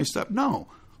what he tries to... No,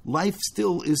 life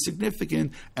still is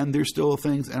significant, and there's still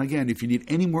things, and again, if you need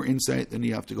any more insight, then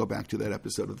you have to go back to that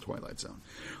episode of The Twilight Zone.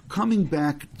 Coming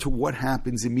back to what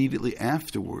happens immediately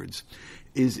afterwards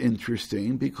is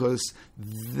interesting, because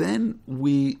then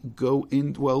we go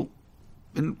in,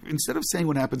 instead of saying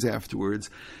what happens afterwards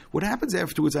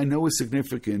I know is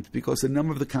significant because a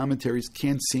number of the commentaries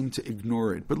can't seem to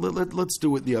ignore it. But let's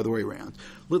do it the other way around.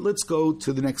 Let's go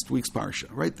to the next week's Parsha,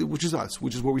 right? Which is us,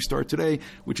 which is where we start today,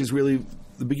 which is really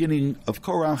the beginning of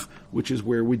Korach, which is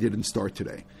where we didn't start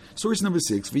today. Source number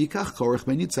 6, V'yikach Korach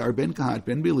ben Yitzhar ben Kahat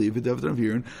ben Beli v'David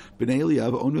Aviron b'nei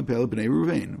Eliyav on Mepel b'nei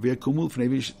Ruvain v'yakumu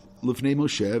l'fnei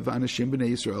Moshe v'anashim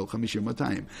b'nei Yisrael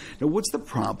 50-200. Now, what's the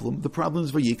problem? The problem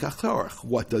is V'yikach Korach.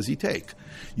 What does he take?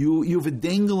 You have a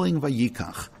dangling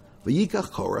V'yikach.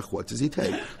 V'yikach Korach, what does he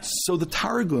take? So the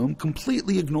Targum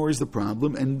completely ignores the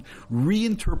problem and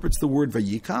reinterprets the word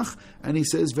V'yikach, and he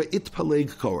says V'it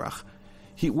paleg Korach.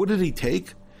 What did he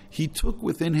take? He took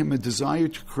within him a desire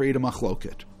to create a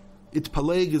machloket. It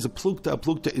paleg is a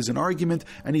plukta is an argument,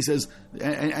 and he says,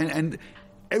 and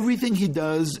everything he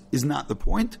does is not the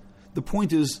point. The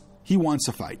point is he wants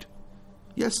a fight.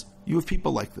 Yes, you have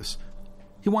people like this.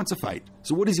 He wants a fight.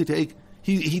 So what does he take?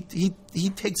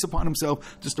 He takes upon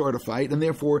himself to start a fight, and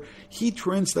therefore he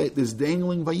translates this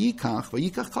dangling vayikach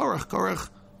Korach.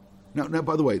 Now,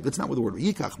 by the way, that's not what the word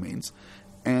vayikach means,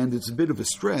 and it's a bit of a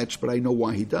stretch, but I know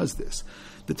why he does this.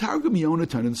 The Targum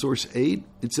Yonatan in source 8,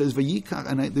 it says vayikach,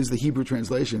 and there's the Hebrew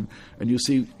translation, and you'll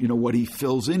see, what he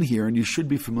fills in here, and you should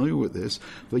be familiar with this.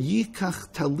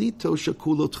 Vayikach talito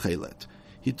shakulo tchelet.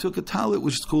 He took a talit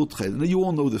which is called tchelet. Now you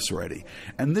all know this already.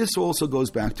 And this also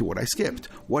goes back to what I skipped.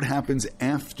 What happens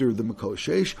after the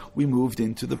mikoshesh? We moved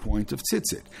into the point of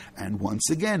tzitzit. And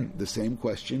once again, the same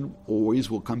question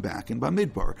always will come back in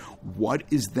Bamidbar. What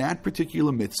is that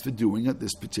particular mitzvah doing at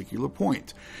this particular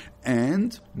point?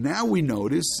 And now we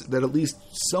notice that at least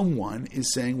someone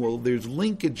is saying, well, there's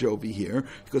linkage over here,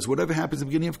 because whatever happens at the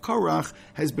beginning of Korach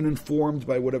has been informed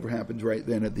by whatever happens right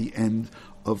then at the end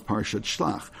of Parshat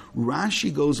Shlach.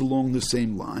 Rashi goes along the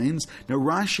same lines. Now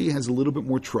Rashi has a little bit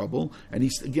more trouble, and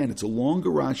it's a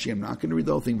longer Rashi. I'm not going to read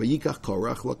the whole thing. Vayikach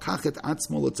Korach lakachet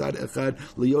atzmo l'tzad echad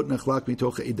liyot nechlak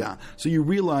mitoch edah. So you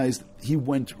realize he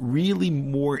went really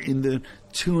more in the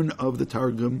tune of the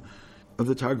Targum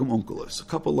Onkelos. A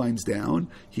couple lines down,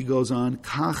 he goes on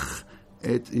kach.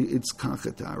 It's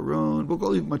kachet Aaron. We'll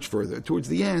go even much further. Towards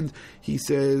the end, he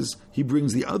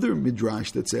brings the other midrash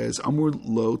that says amur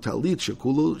lo talit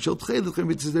shekulo shel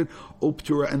tchelet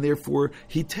optura, and therefore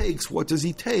he takes. What does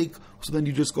he take? So then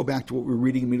you just go back to what we were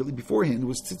reading immediately beforehand,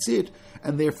 was tzitzit,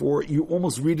 and therefore you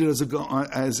almost read it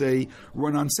as a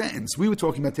run-on sentence. We were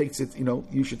talking about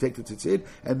you should take the tzitzit,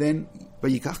 and then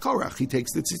vayikach Korach, he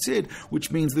takes the tzitzit,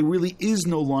 which means there really is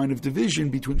no line of division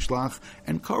between Shlach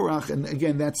and Korach, and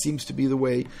again, that seems to be the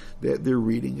way that they're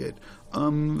reading it. The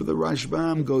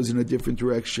Rashbam goes in a different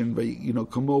direction,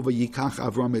 Kamo vayikach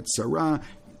Avram et Sarah,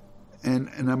 and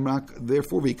I'm not,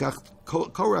 therefore vayikach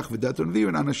Korach v'daton v'ir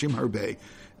and anashim harbei.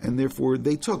 And therefore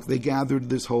they gathered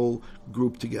this whole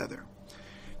group together.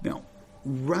 Now,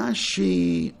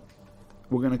 Rashi,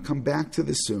 we're going to come back to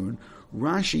this soon.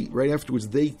 Rashi, right afterwards,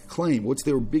 they claim, what's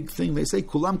their big thing? They say,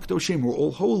 Kulam K'toshim, we're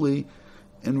all holy.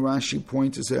 And Rashi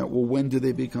points us out, well, when did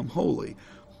they become holy?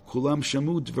 Kulam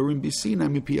Shamu Dvarim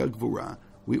B'Sinai Mipi Agvura.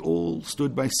 We all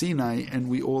stood by Sinai, and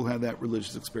we all had that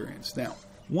religious experience. Now,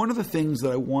 one of the things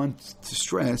that I want to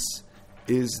stress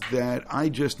is that I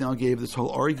just now gave this whole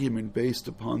argument based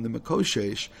upon the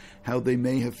mikoshesh, how they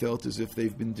may have felt as if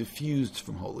they've been diffused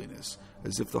from holiness,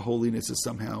 as if the holiness has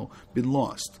somehow been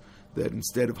lost, that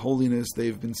instead of holiness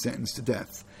they've been sentenced to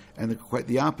death, and quite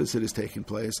the opposite has taken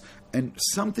place, and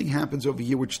something happens over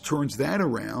here which turns that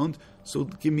around, so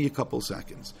give me a couple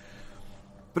seconds.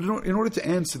 But in order to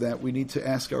answer that, we need to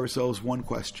ask ourselves one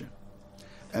question,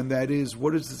 and that is,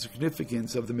 what is the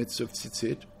significance of the mitzvah of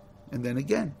tzitzit? And then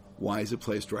again, why is it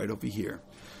placed right over here?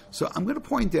 So I'm going to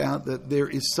point out that there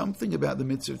is something about the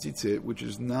mitzvah of tzitzit, which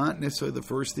is not necessarily the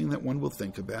first thing that one will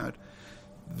think about.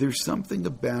 There's something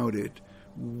about it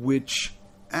which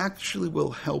actually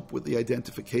will help with the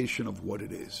identification of what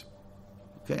it is.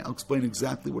 Okay, I'll explain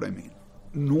exactly what I mean.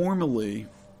 Normally,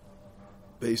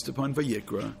 based upon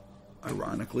Vayikra,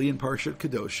 ironically in Parshat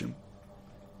Kedoshim,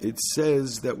 it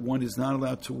says that one is not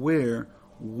allowed to wear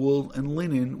wool and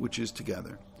linen, which is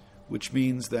together, which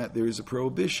means that there is a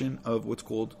prohibition of what's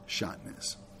called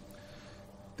shatnez.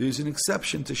 There's an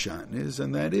exception to shatnez,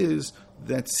 and that is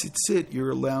that tzitzit, you're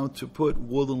allowed to put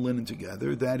wool and linen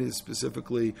together. That is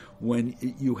specifically when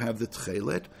you have the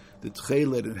tchelet. The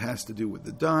tchelet, it has to do with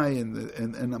the dye,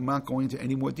 and I'm not going into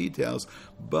any more details,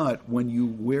 but when you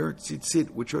wear tzitzit,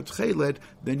 which are tchelet,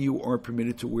 then you are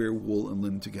permitted to wear wool and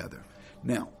linen together.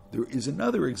 Now, there is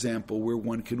another example where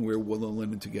one can wear wool and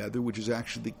linen together, which is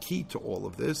actually the key to all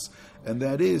of this, and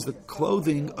that is the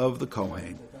clothing of the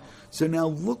Kohen. So now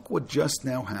look what just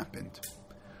now happened.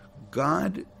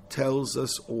 God tells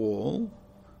us all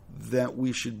that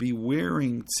we should be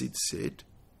wearing tzitzit.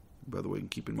 By the way,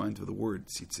 keep in mind for the word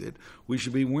tzitzit. We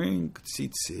should be wearing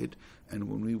tzitzit, and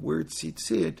when we wear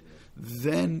tzitzit,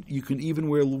 then you can even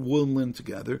wear wool and linen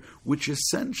together, which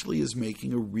essentially is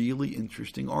making a really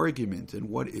interesting argument. And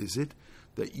what is it?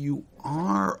 That you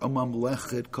are a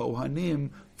mamlechet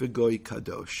kohanim v'goy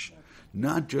kadosh.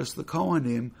 Not just the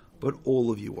kohanim, but all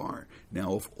of you are.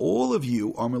 Now, if all of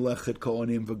you are Melechet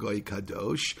Kohanim V'Goy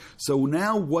Kadosh, so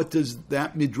now what does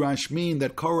that midrash mean?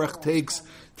 That Korach takes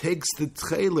the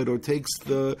tchelet, or takes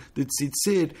the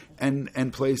tzitzit,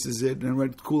 and places it, and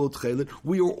writes Kulo Tchelet.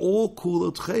 We are all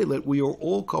Kulo Tchelet, we are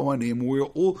all Kohanim, we are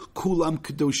all Kulam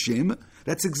Kadoshim.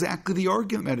 That's exactly the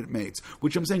argument that it makes,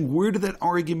 which I'm saying, where did that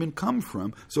argument come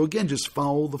from? So again, just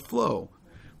follow the flow.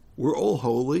 We're all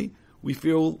holy. we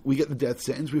feel we get the death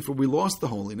sentence, we feel we lost the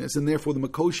holiness, and therefore the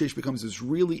mikoshesh becomes this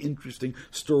really interesting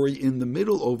story in the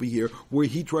middle over here, where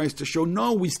he tries to show,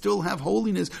 no, we still have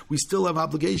holiness, we still have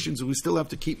obligations, we still have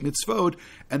to keep mitzvot,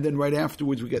 and then right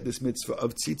afterwards we get this mitzvah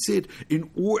of tzitzit.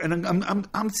 And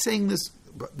I'm saying this,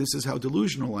 but this is how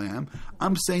delusional I am.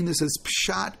 I'm saying this as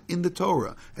pshat in the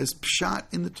Torah. As pshat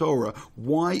in the Torah.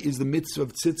 Why is the mitzvah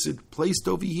of tzitzit placed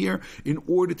over here? In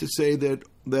order to say that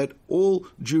all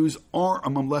Jews are a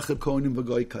mamlechet kohanim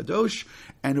v'goy kadosh,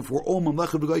 and if we're all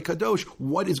mamlechet v'goy kadosh,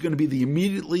 what is going to be the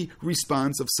immediately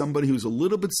response of somebody who's a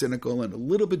little bit cynical and a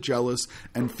little bit jealous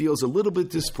and feels a little bit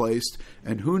displaced,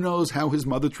 and who knows how his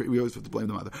mother we always have to blame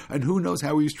the mother, and who knows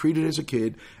how he was treated as a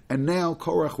kid, and now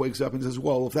Korach wakes up and says,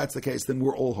 well, if that's the case, then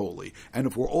we're all holy, and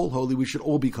if we're all holy, we should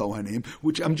all be kohanim.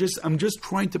 Which I'm just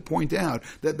trying to point out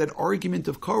that argument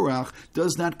of Korach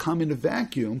does not come in a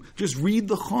vacuum. Just read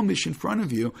the Chumash in front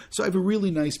of you. So I have a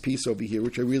really nice piece over here,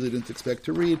 which I really didn't expect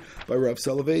to read, by Rav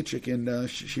Soloveitchik in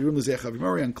Shirim L'Zech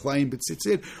Avimori on Klein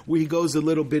B'Tzitzit, where he goes a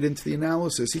little bit into the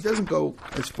analysis. He doesn't go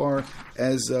as far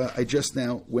as I just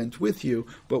now went with you,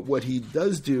 but what he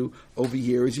does do over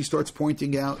here is he starts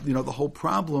pointing out, the whole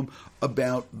problem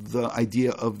about the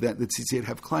idea of that tzitzit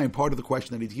have Klein. Part of the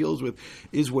question that he deals with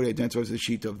is what he identifies as the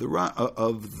sheet of the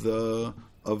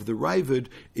Ravid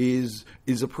is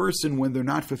a person when they're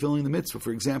not fulfilling the mitzvah.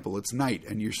 For example, it's night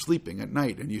and you're sleeping at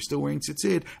night and you're still wearing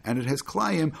tzitzit and it has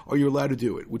klayim, are you allowed to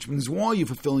do it? Which means while you're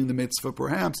fulfilling the mitzvah,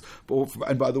 perhaps.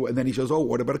 And by the way, and then he shows,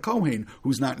 what about a kohen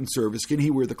who's not in service? Can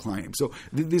he wear the klayim? So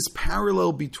this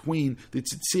parallel between the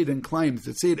tzitzit and klayim,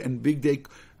 tzitzit and big day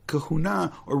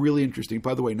kahuna are really interesting.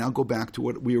 By the way, now go back to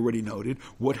what we already noted.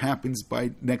 What happens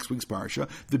by next week's parsha?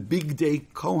 The big day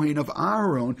Kohen of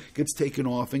Aaron gets taken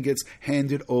off and gets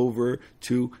handed over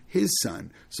to his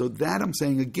son. So that, I'm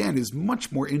saying again, is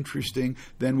much more interesting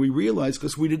than we realize,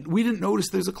 because we didn't notice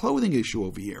there's a clothing issue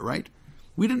over here, right?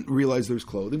 We didn't realize there's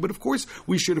clothing, but of course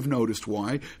we should have noticed.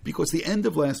 Why? Because the end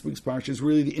of last week's parsha is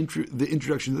really the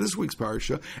introduction to this week's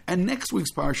parsha, and next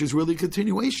week's parsha is really a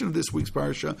continuation of this week's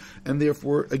parsha, and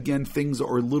therefore, again, things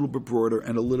are a little bit broader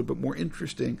and a little bit more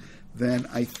interesting than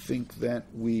I think that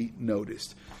we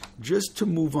noticed. Just to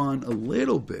move on a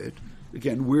little bit,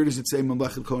 again, where does it say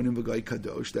Mamlechet Kohanim V'Gai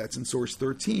Kadosh? That's in source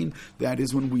 13. That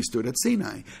is when we stood at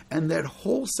Sinai. And that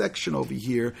whole section over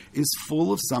here is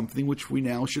full of something which we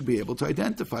now should be able to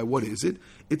identify. What is it?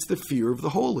 It's the fear of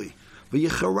the holy.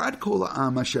 V'yicharad kol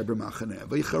ha'am asher b'machaneh.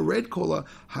 V'yichared kol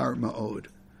ha'har ma'od.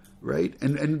 Right?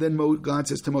 And then God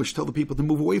says to Moshe, tell the people to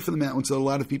move away from the mountain so a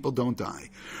lot of people don't die.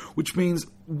 Which means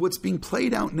what's being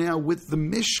played out now with the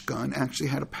Mishkan actually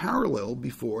had a parallel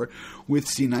before with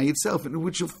Sinai itself, and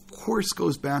which of course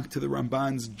goes back to the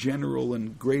Ramban's general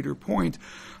and greater point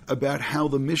about how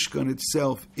the Mishkan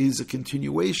itself is a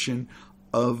continuation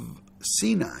of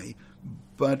Sinai,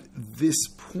 but this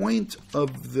point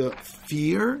of the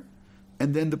fear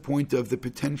and then the point of the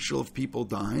potential of people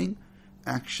dying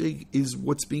actually is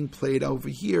what's being played over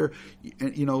here.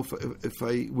 And, if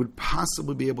I would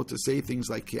possibly be able to say things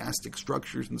like chiastic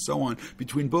structures and so on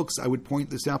between books, I would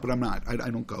point this out, but I'm not. I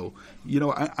don't go.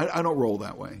 I don't roll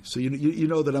that way. So you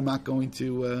know that I'm not going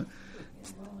to.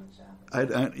 I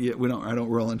don't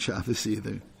roll on Shabbos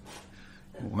either.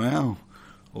 Wow,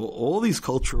 all these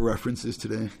cultural references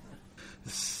today.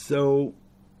 So,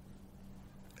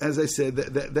 as I said,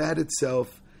 that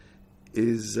itself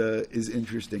is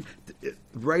interesting.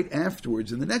 Right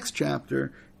afterwards, in the next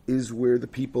chapter, is where the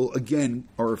people again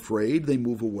are afraid. They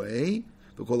move away.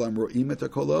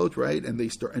 Right, and they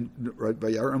start and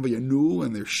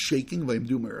they're shaking.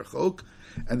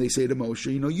 And they say to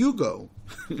Moshe, you go.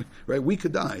 Right, we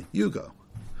could die. You go.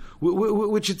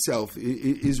 Which itself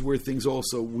is where things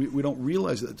also we don't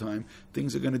realize at the time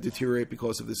things are going to deteriorate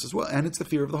because of this as well. And it's the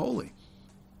fear of the holy.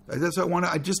 That's what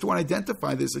I just want to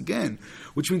identify this again,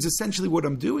 which means essentially what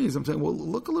I'm doing is I'm saying, well,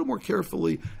 look a little more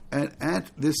carefully at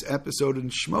this episode in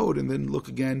Shemot, and then look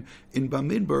again in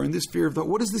Bamidbar, and this fear of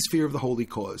what does this fear of the holy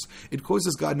cause? It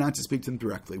causes God not to speak to them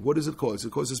directly. What does it cause?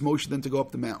 It causes Moshe then to go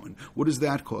up the mountain. What does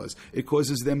that cause? It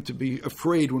causes them to be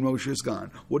afraid when Moshe is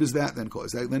gone. What does that then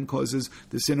cause? That then causes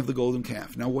the sin of the golden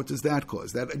calf. Now, what does that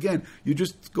cause? That, again, you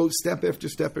just go step after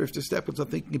step after step and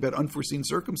start thinking about unforeseen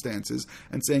circumstances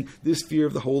and saying this fear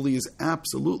of the holy is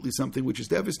absolutely something which is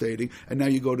devastating. And now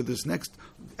you go to this next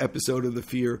episode of the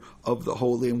fear of the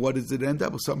holy, and what does it end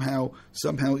up with? Somehow, this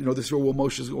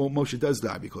Moshe does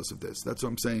die because of this. That's what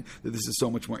I'm saying, that this is so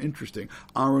much more interesting.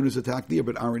 Aaron is attacked there,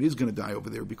 but Aaron is going to die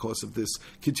over there because of this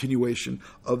continuation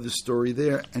of the story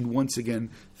there. And once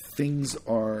again, things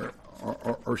are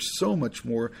so much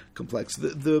more complex.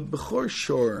 The Bechor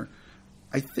Shor,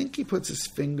 I think he puts his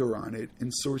finger on it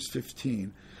in source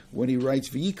 15, when he writes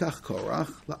V'yikach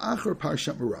Korach la'achar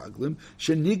Parshat Meraglim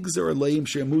shenigzar aleim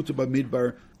she'amutu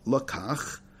b'midbar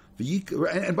lakach.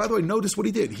 And by the way, notice what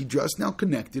he did. He just now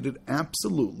connected it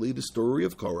absolutely, the story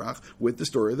of Korach, with the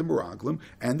story of the Meraglim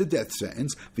and the death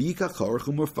sentence. V'yikach Korach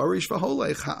u'mefarish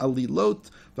v'holech ha'alilot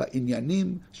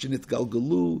va'inyanim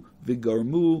shenitgalgalu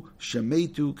v'garmu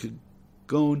shemetu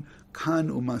kegon Kahn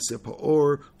umase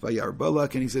pa'or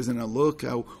vayarbalak, and he says, and now look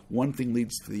how one thing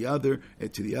leads to the other,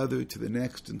 and to the other, to the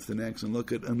next, and to the next, and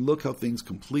look how things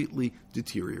completely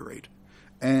deteriorate.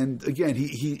 And again,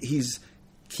 he's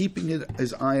keeping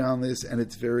his eye on this, and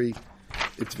it's very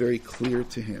clear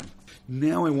to him.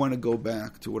 Now I want to go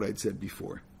back to what I'd said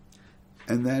before,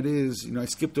 and that is, I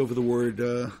skipped over the word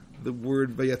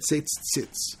vayatzetz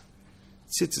tzitz.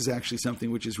 Tzitz is actually something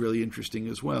which is really interesting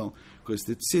as well, because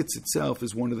the tzitz itself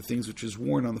is one of the things which is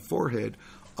worn on the forehead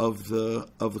of the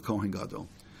Kohen Gadol.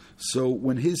 So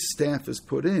when his staff is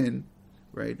put in,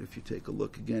 right? If you take a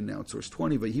look again now at source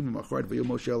 20, Vayhim Machrad Vayom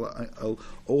Moshe al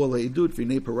Oal Ha'edut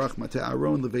V'nei Parach Mata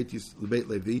Aaron Leveit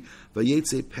Levi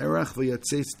Vayetze Perach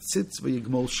Vayatzei Tzitz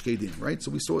Vayigmol Shkedim. Right.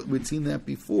 So we'd seen that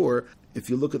before. If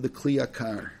you look at the Kli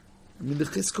Yakar. The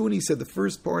Chizkuni said the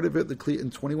first part of it, the Kli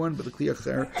in 21, but the Kli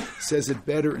Achar says it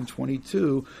better in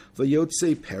 22.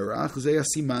 Vayotze Perach Zeh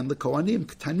Siman LeKohanim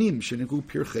Ktanim Shenigu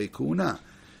Pirchei Kuuna.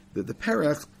 The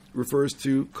Perach refers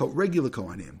to regular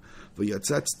Kohanim.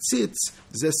 Vayatzatz Tzitz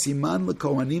Zeh Siman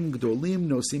LeKohanim Gdolim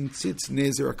Nosim Tzitz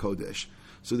Nezer HaKodesh.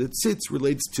 So the tzitz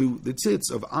relates to the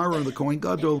tzitz of Aaron, the Kohen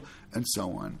Gadol, and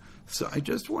so on. So I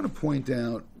just want to point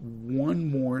out one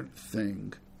more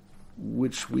thing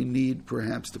which we need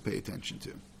perhaps to pay attention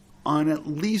to. On at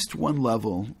least one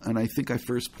level, and I think I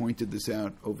first pointed this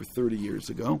out over 30 years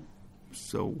ago,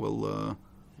 so we'll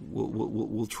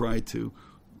try to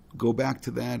go back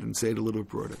to that and say it a little bit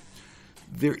broader.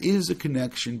 There is a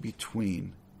connection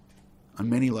between, on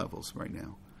many levels right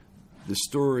now, the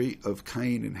story of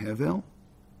Cain and Hevel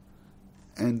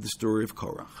and the story of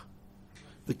Korach.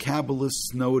 The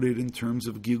Kabbalists noted in terms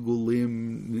of Gilgulei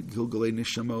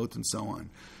Nishamot and so on,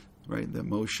 right, that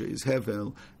Moshe is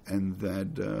Hevel and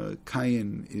that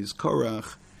Cain is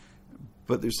Korach.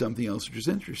 But there's something else which is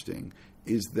interesting,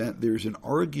 is that there's an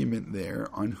argument there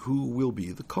on who will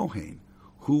be the Kohen,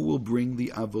 who will bring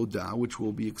the avodah which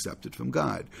will be accepted from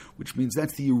God, which means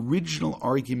that's the original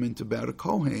argument about a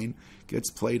Kohen gets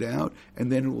played out,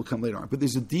 and then it will come later on. But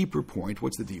there's a deeper point.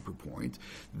 What's the deeper point?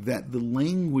 That the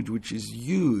language which is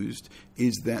used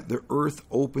is that the earth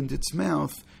opened its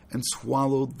mouth and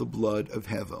swallowed the blood of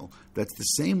Hevel. That's the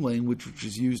same language which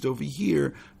is used over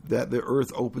here, that the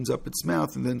earth opens up its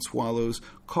mouth and then swallows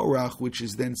Korach, which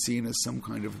is then seen as some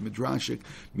kind of midrashic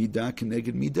midah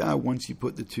keneged midah once you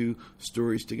put the two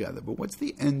stories together. But what's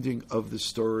the ending of the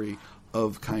story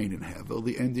of Cain and Hevel?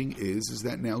 The ending is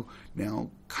that now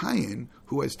Cain,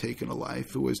 who has taken a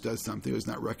life, who has done something, who has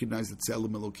not recognized the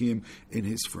Tzelem Elokim in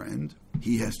his friend,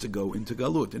 he has to go into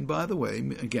Galut. And by the way,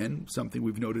 again, something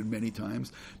we've noted many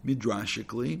times,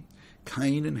 midrashically,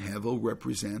 Cain and Hevel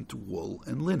represent wool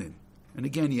and linen. And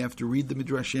again, you have to read the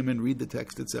Midrashim and read the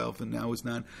text itself, and now is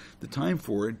not the time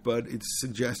for it, but it's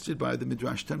suggested by the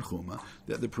Midrash Tanchuma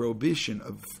that the prohibition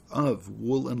of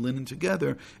wool and linen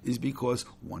together is because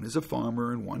one is a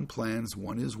farmer and one plants,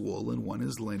 one is wool and one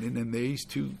is linen, and these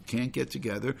two can't get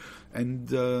together,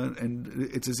 and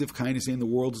it's as if Cain is saying the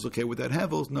world is okay without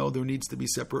Hevel. No, there needs to be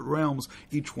separate realms.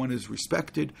 Each one is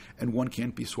respected, and one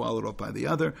can't be swallowed up by the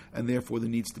other, and therefore there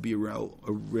needs to be a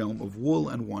realm of wool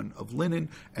and one of linen,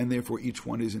 and therefore each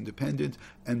one is independent,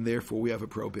 and therefore we have a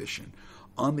prohibition.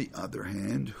 On the other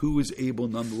hand, who is able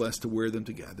nonetheless to wear them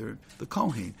together? The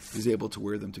Kohen is able to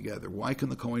wear them together. Why can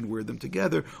the Kohen wear them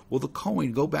together? Well, the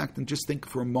Kohen, go back and just think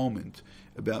for a moment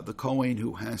about the Kohen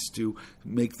who has to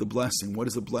make the blessing. What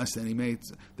is the blessing he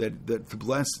makes? That to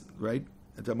bless, right?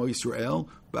 OUisrael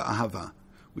ba'ahava.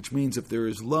 Which means if there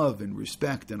is love and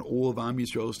respect and all of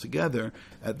OUisrael is together,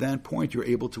 at that point you're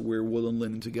able to wear wool and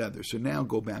linen together. So now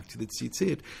go back to the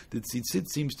tzitzit. The tzitzit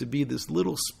seems to be this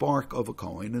little spark of a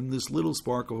Kohen, and this little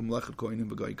spark of a Mlechet Kohen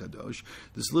and V'gai Kadosh,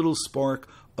 this little spark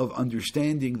of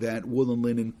understanding that wool and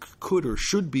linen could or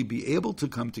should be able to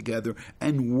come together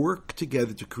and work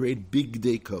together to create Big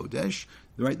Day Kodesh.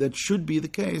 Right, that should be the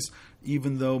case,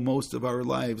 even though most of our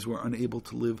lives were unable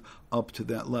to live up to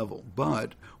that level.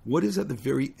 But what is at the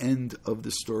very end of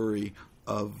the story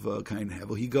of Cain and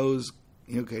Hevel? He goes,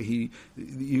 okay,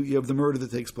 you have the murder that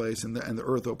takes place, and the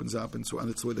earth opens up, and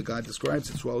that's the way that God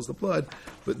describes it, swallows the blood.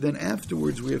 But then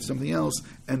afterwards we have something else,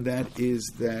 and that is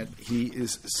that he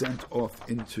is sent off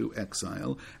into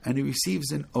exile, and he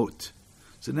receives an oath.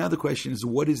 So now the question is,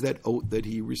 what is that oath that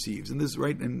he receives? And this is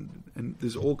right, and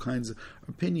there's all kinds of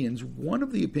opinions. One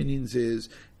of the opinions is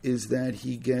that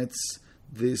he gets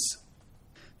this,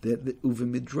 that the Uva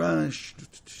Midrash,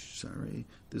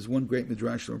 there's one great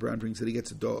Midrash that Brown brings, that he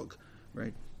gets a dog,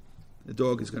 right? A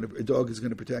dog is going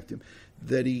to protect him.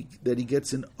 That he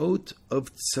gets an oath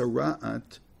of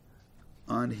tzara'at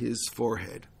on his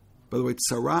forehead. By the way,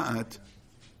 tzara'at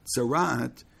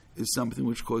is something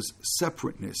which causes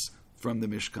separateness from the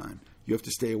Mishkan. You have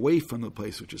to stay away from the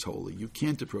place which is holy. You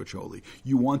can't approach holy.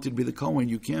 You want to be the Kohen,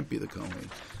 you can't be the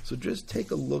Kohen. So just take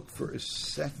a look for a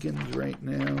second right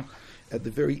now at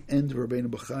the very end of Rabbeinu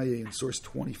B'chaya in source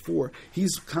 24.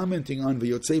 He's commenting on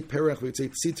V'yotzei Perach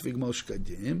V'yotzei Tzit V'gmol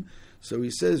Shkadim. So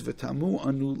he says, "V'tamu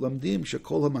anu lamdim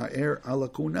shekol ha'ma'er ala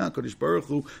kuna Kadosh Baruch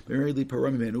Hu me'er li para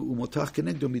mimenu u'motach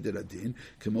kenegdo midei hadin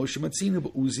kemo shematzinu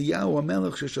b'Uziyahu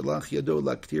hamelech sheshalach yado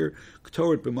laktir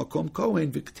ktoret b'makom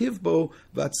kohen v'ktiv bo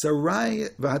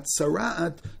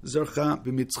v'hatzara'at zarcha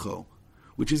b'mitzcho."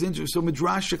 Which is interesting. So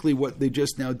midrashically, what they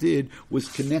just now did was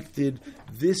connected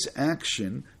this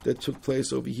action that took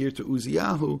place over here to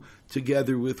Uziyahu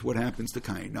together with what happens to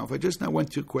Cain. Now, if I just now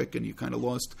went too quick and you kind of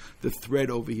lost the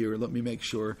thread over here, let me make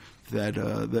sure that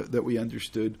that we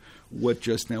understood what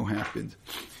just now happened.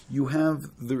 You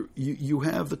have the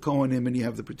Kohanim and you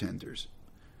have the pretenders,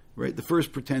 right? The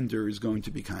first pretender is going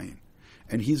to be Cain.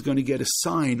 And he's going to get a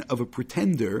sign of a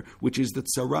pretender, which is the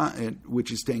tzara'at,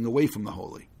 which is staying away from the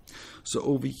holy. So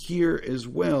over here as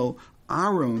well,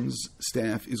 Aaron's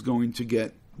staff is going to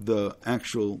get the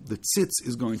tzitz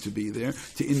is going to be there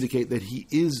to indicate that he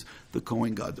is the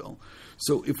Kohen Gadol.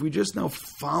 So if we just now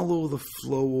follow the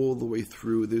flow all the way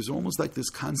through, there's almost like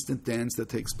this constant dance that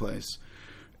takes place.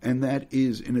 And that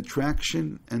is an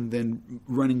attraction and then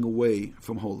running away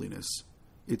from holiness.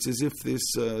 It's as if this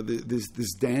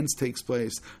dance takes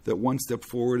place, that one step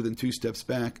forward and two steps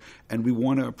back, and we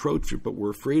want to approach it, but we're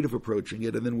afraid of approaching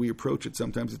it, and then we approach it.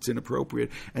 Sometimes it's inappropriate,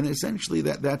 and essentially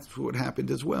that's what happened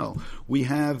as well.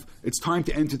 It's time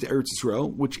to enter to Eretz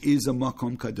Yisrael, which is a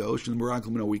makom kadosh, and the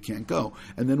Meraglim know we can't go.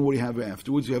 And then what do you have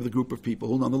afterwards? You have the group of people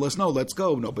who nonetheless, no, let's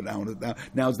go. No, but now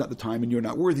is not the time, and you're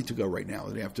not worthy to go right now.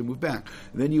 And you have to move back.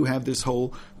 And then you have this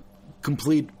whole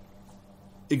complete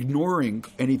ignoring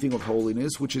anything of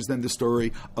holiness, which is then the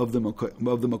story of the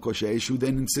mikoshesh, who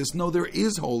then insists, no, there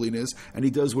is holiness, and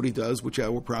he does what he does, which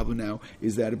our problem now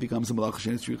is that it becomes a malach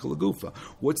shenetzrich lagufa.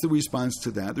 What's the response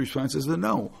to that? The response is that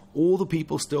no, all the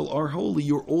people still are holy.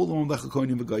 You're all on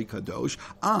kohanim v'gai kadosh.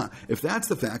 If that's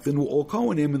the fact, then we're all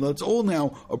kohanim, and let's all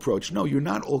now approach. No, you're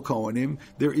not all kohanim.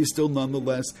 There is still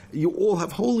nonetheless, you all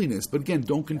have holiness. But again,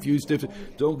 don't confuse that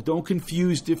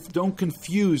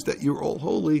you're all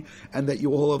holy and that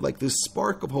you all have like this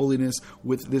spark of holiness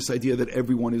with this idea that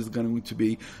everyone is going to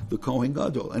be the Kohen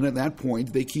Gadol. And at that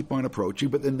point, they keep on approaching,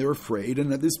 but then they're afraid.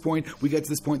 And at this point, we get to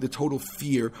this point, the total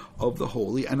fear of the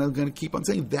holy. And I'm going to keep on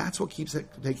saying that's what keeps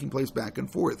taking place back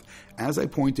and forth. As I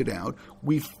pointed out,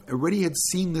 we've already had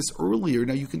seen this earlier.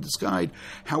 Now you can decide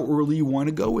how early you want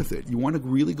to go with it. You want to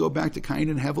really go back to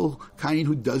Cain and Hevel, Cain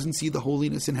who doesn't see the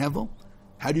holiness in Hevel?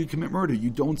 How do you commit murder? You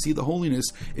don't see the holiness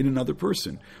in another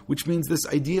person, which means this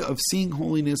idea of seeing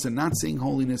holiness and not seeing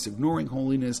holiness, ignoring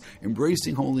holiness,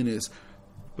 embracing holiness.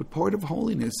 But part of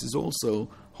holiness is also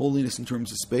holiness in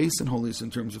terms of space and holiness in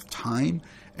terms of time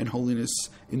and holiness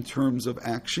in terms of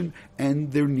action.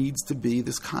 And there needs to be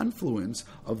this confluence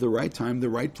of the right time, the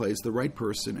right place, the right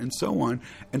person, and so on.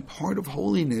 And part of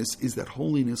holiness is that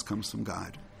holiness comes from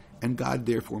God. And God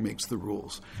therefore makes the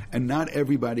rules. And not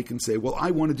everybody can say, well,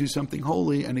 I want to do something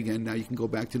holy. And again, now you can go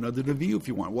back to another view if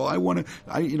you want. Well, I want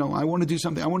to do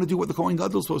something. I want to do what the Kohen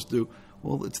Gadol is supposed to do.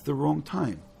 Well, it's the wrong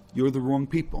time. You're the wrong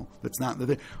people. That's not the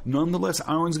thing. Nonetheless,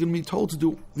 Aaron's going to be told to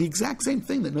do the exact same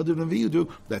thing that another Navi do.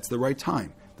 That's the right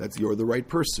time. You're the right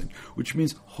person. Which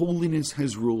means holiness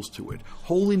has rules to it.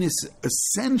 Holiness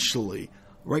essentially,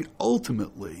 right,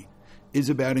 ultimately, is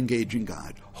about engaging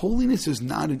God. Holiness is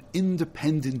not an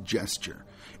independent gesture.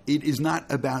 It is not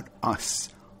about us.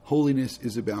 Holiness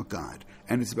is about God,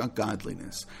 and it's about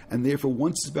godliness. And therefore,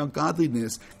 once it's about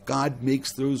godliness, God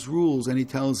makes those rules, and he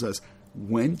tells us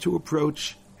when to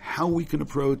approach, how we can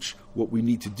approach, what we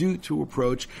need to do to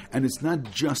approach. And it's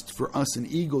not just for us an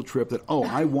ego trip that,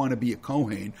 I want to be a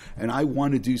Kohen, and I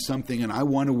want to do something, and I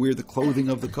want to wear the clothing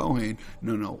of the Kohen.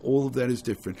 No, all of that is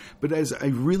different. But as I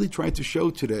really tried to show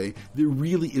today, there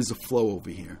really is a flow over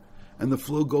here. and the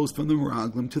flow goes from the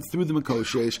meraglim through the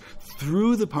mikoshesh,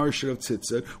 through the parsha of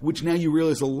tzitzit, which now you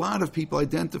realize a lot of people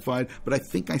identified, but I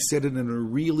think I said it in a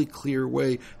really clear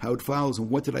way how it follows, and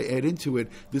what did I add into it?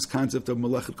 This concept of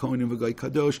Melechet Kohanim v'Goy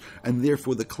Kadosh, and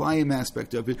therefore the Klayim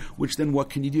aspect of it, which then what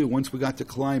can you do? Once we got to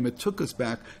Klayim, it took us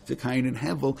back to Cain and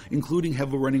Hevel, including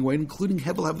Hevel running away, including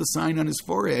Hevel have the sign on his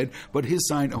forehead, but his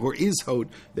sign, or his oath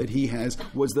that he has,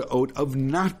 was the oath of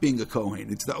not being a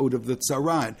Kohen. It's the oath of the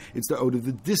tzarad. It's the oath of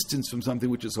the distance from something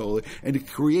which is holy. And it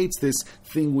creates this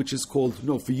thing which is called,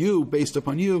 no, for you, based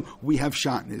upon you, we have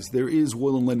shatnez. There is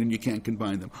wool and linen, you can't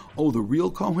combine them. Oh, the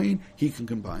real Kohen, he can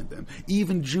combine them.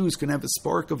 Even Jews can have a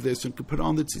spark of this and can put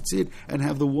on the tzitzit and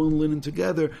have the wool and linen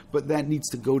together, but that needs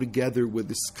to go together with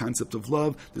this concept of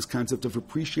love, this concept of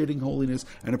appreciating holiness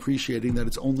and appreciating that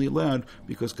it's only allowed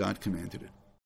because God commanded it.